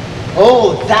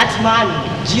 Oh, that man,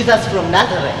 Jesus from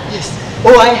Nazareth. Yes.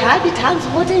 Oh, I heard it turns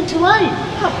water into wine.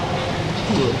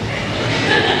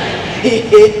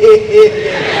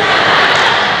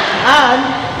 And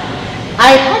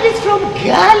I heard it from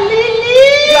Galilee.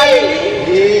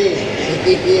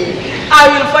 I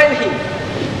will find him.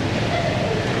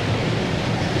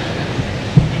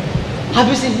 Have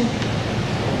you seen him?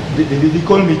 They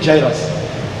call me Jairus.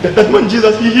 That man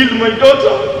Jesus, he healed my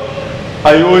daughter.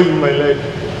 I owe him my life.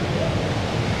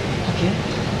 Okay.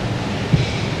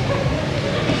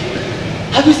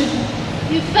 Have you seen him?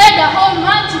 You fed a whole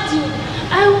multitude.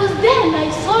 I was there and I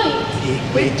saw it.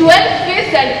 With 12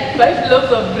 fish and 5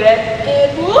 loaves of bread.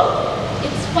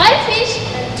 It's 5 fish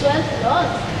and 12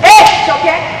 loaves. Hey,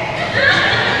 okay?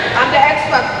 I'm the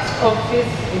expert of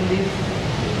fish in this.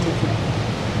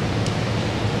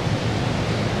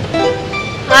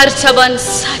 Artaban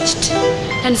searched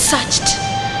and searched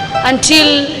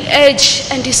until age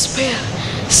and despair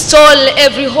stole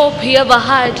every hope he ever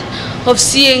had of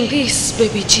seeing this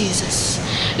baby Jesus.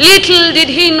 Little did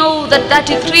he know that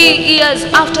 33 years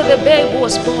after the babe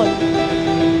was born,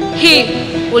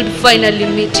 he would finally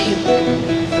meet him.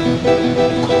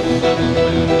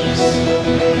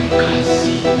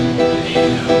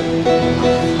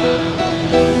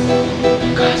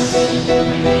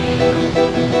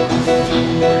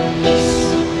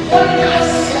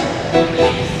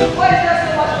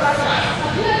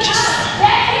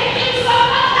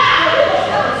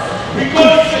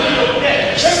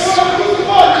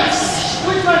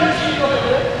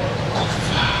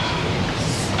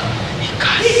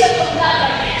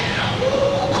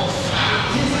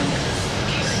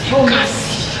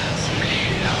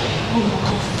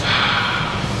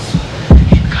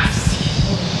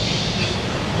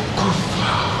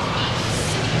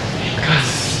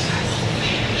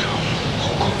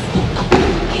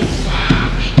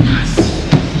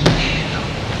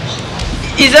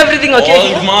 Is everything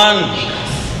okay? Old man,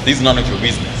 this is none of your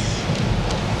business.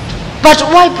 But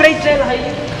why, pray tell, are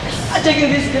you taking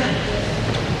this girl?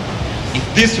 If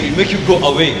this will make you go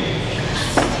away,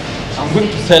 I'm going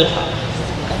to sell her.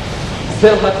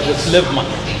 Sell her to the slave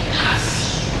market.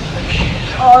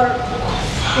 Or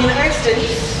in exchange,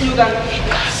 you can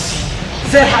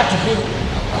sell her to him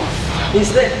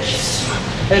instead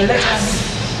and let her live.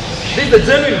 This is a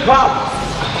genuine vow.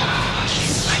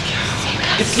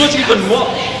 It's not even more.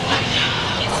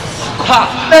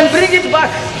 Ha! Then bring it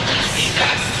back.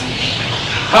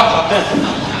 Ha! Then.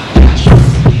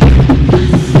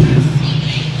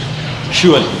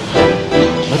 Surely,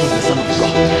 that is the Son of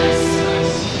God.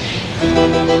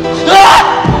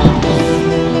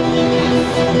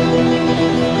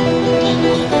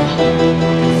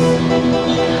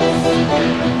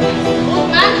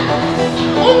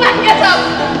 Old man, get up!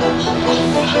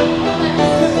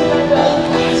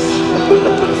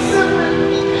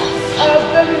 I have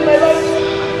lived in my life.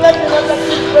 Let me not have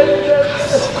this very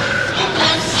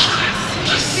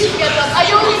Please get up. Are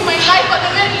you owing my life at the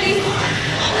very least?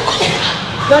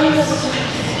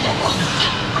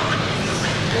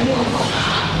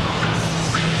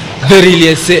 Verily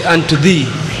I say unto thee,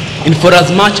 in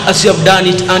forasmuch as you have done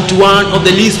it unto one of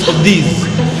the least of these,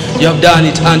 you have done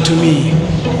it unto me.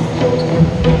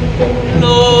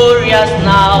 Glorious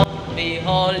now,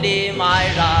 beholding my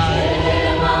right.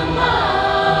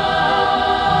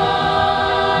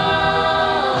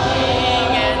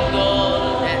 King and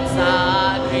gold and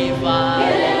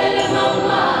sacrifice.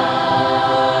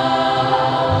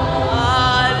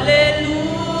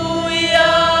 Hallelujah,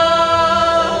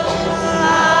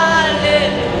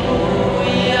 hallelujah,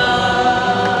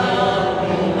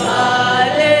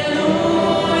 hallelujah,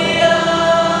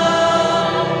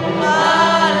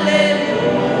 hallelujah.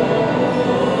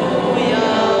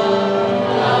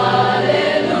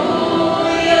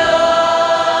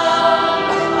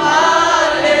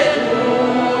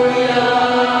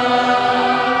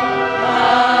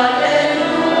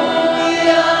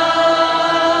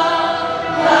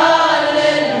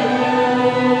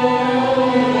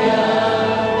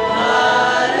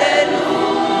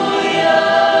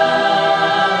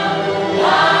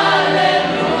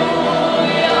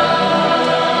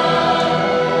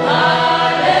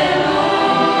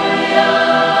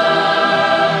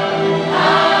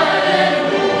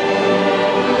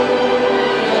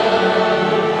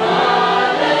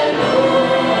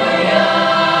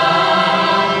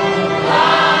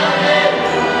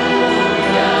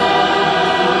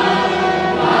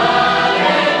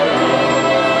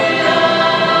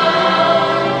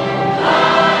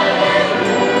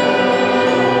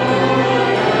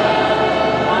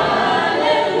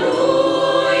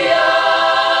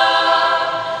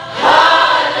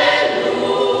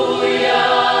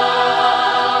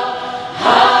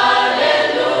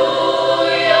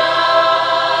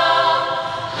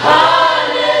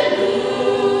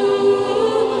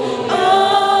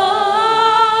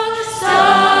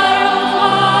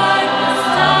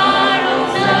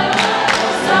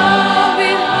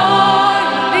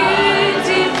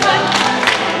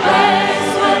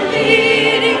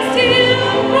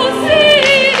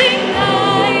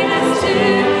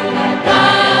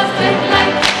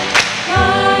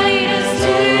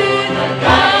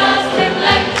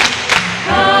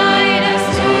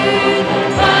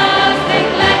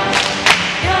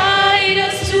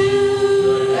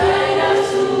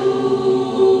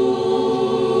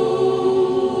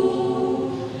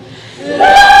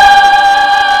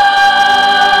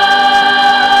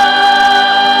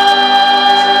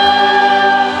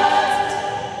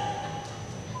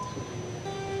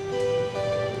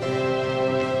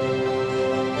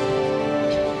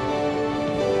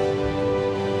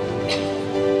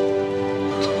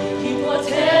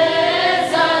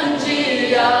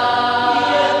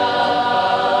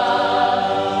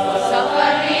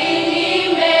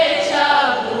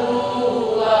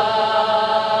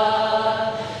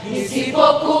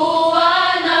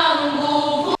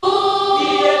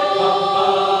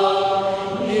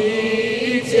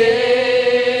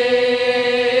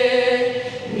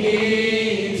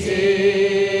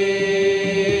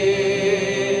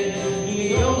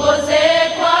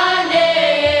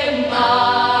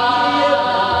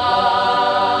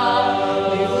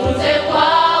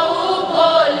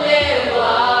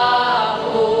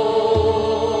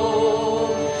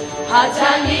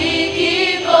 hata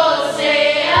nikikosea,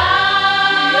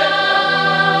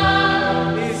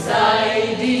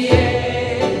 nisaidie,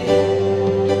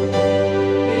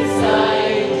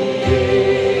 nisaidie.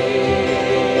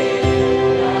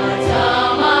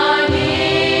 Natamani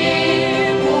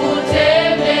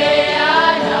kutembea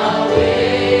nawe,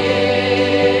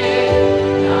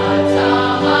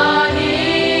 natamani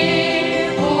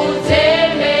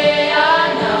kutembea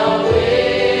nawe,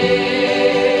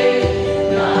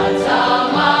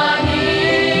 natamani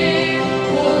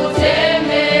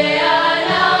kutembea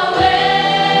nawe,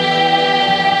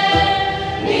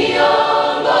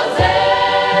 niongoze,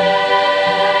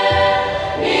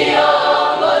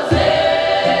 niongoze,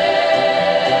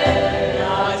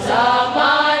 natamani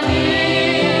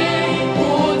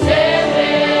kutembea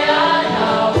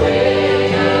nawe,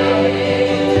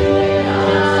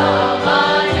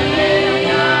 natamani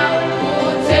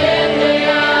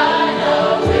kutembea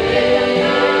nawe,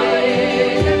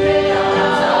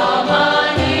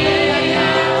 natamani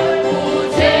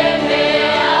kutembea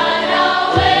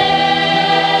nawe,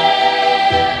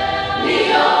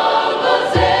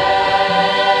 niongoze,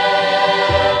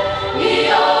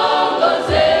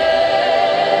 niongoze,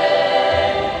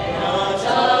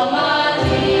 natamani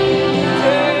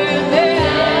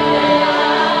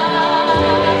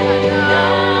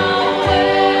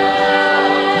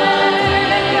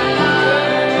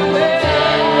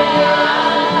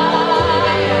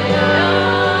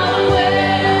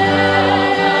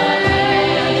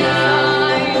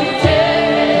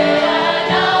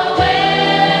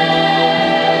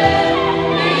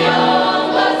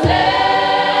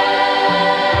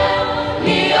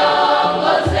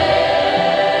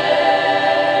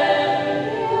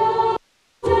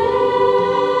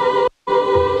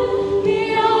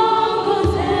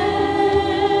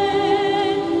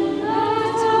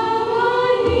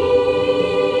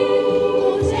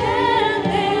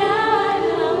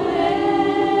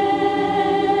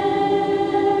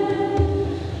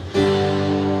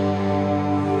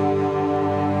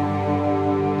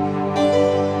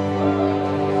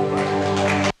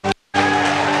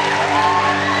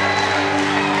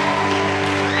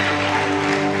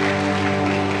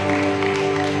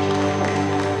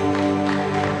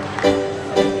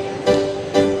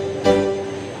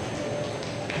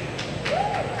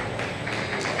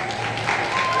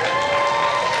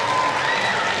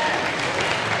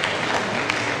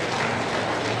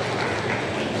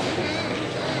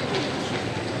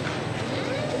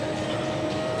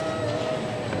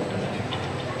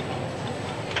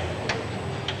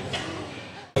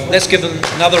Let's give them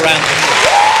another round of applause.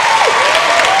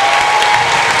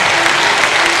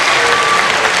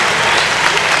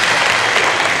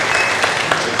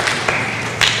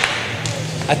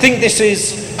 I think this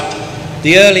is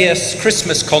the earliest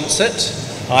Christmas concert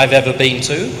I've ever been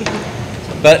to,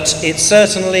 but it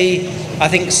certainly, I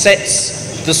think,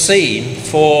 sets the scene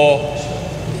for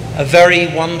a very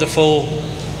wonderful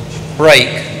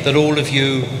break that all of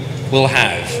you will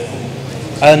have.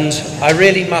 And I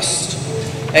really must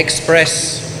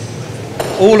express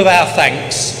all of our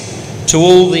thanks to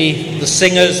all the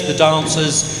singers, the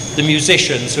dancers, the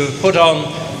musicians who have put on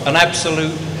an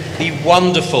absolutely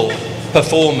wonderful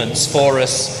performance for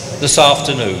us this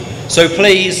afternoon. So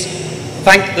please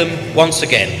thank them once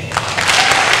again.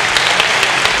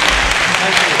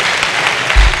 Thank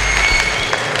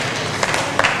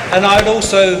you. And I'd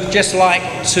also just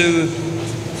like to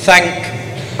thank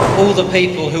all the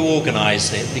people who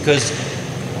organised it, because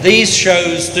these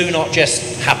shows do not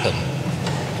just happen.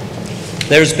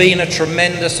 There's been a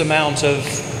tremendous amount of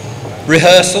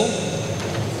rehearsal,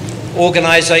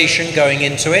 organisation going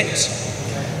into it,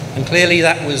 and clearly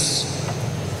that was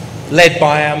led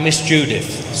by our Miss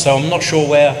Judith. So I'm not sure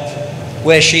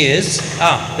where she is.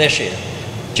 Ah, there she is.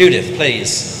 Judith,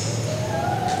 please.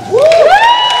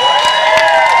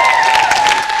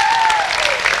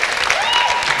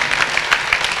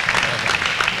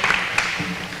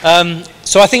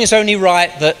 So I think it's only right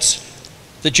that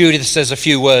Judith says a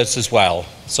few words as well.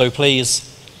 So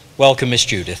please welcome Miss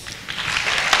Judith.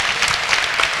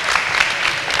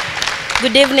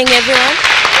 Good evening, everyone.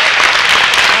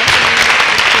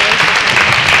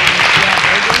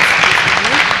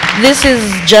 This is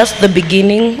just the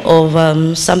beginning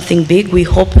of something big. We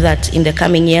hope that in the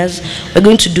coming years, we're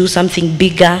going to do something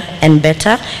bigger and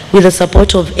better with the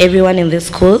support of everyone in this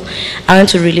school. I want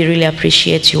to really, really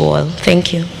appreciate you all.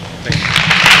 Thank you.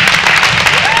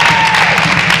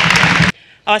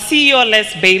 Our CEO,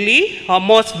 Les Bailey, our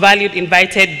most valued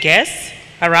invited guests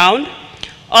around,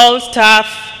 all staff,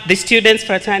 the students'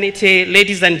 fraternity,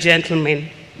 ladies and gentlemen.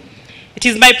 It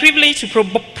is my privilege to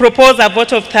propose a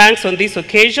vote of thanks on this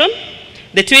occasion,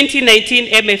 the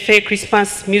 2019 MFA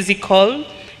Christmas musical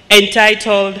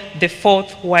entitled The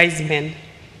Fourth Wise Man.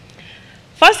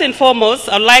 First and foremost,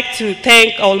 I'd like to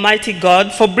thank Almighty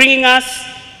God for bringing us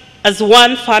as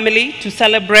one family to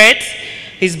celebrate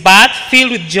His birth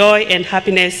filled with joy and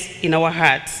happiness in our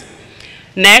hearts.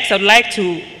 Next, I'd like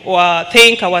to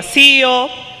thank our CEO,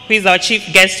 who is our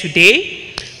chief guest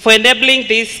today, for enabling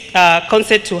this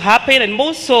concert to happen, and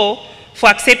most so for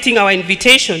accepting our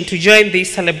invitation to join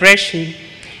this celebration.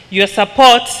 Your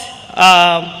support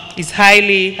is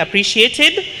highly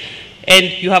appreciated, and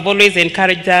you have always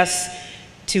encouraged us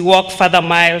to walk further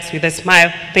miles with a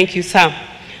smile. Thank you, sir.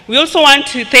 We also want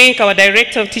to thank our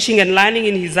Director of Teaching and Learning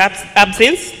in his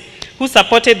absence, who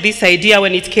supported this idea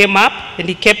when it came up, and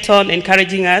he kept on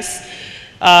encouraging us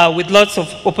with lots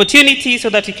of opportunities so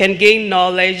that we can gain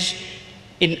knowledge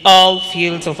in all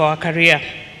fields of our career.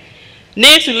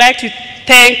 Next, we'd like to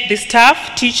thank the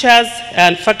staff, teachers,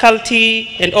 and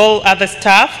faculty, and all other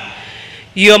staff.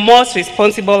 You are most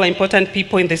responsible and important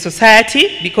people in the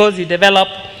society because you develop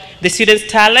the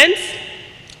students' talents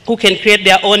who can create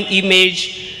their own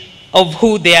image of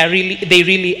who they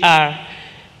really are.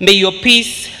 May your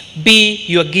peace be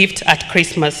your gift at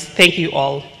Christmas. Thank you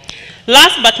all.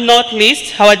 Last but not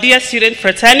least, our dear student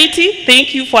fraternity,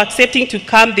 thank you for accepting to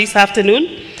come this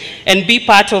afternoon and be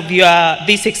part of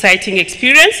this exciting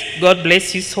experience. God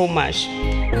bless you so much.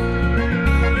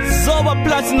 Zoba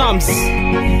Platinums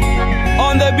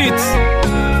on the beats.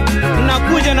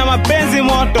 Tunakuja na mapenzi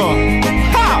moto.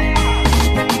 Ha!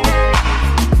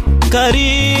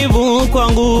 Karibu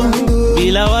kwangu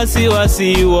bila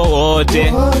wasiwasi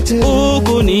wowote.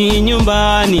 Huku ni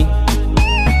nyumbani.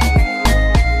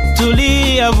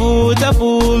 Tulia, vuta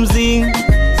pumzi,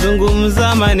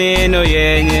 zungumza maneno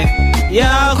yenye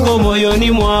yako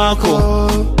moyoni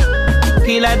mwako.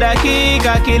 Kila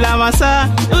dakika, kila masaa,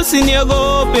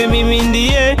 usiniogope, mimi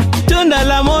ndiye tunda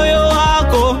la moyo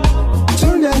wako.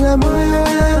 Tunda la moyo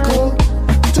wako.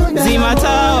 Zima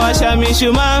taa, washa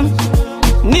mishumaa,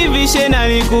 nivishe na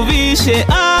nikuvishe.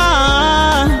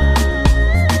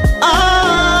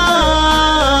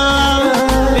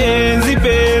 Penzi,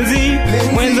 penzi,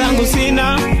 mwenzangu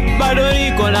sina, bado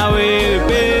niko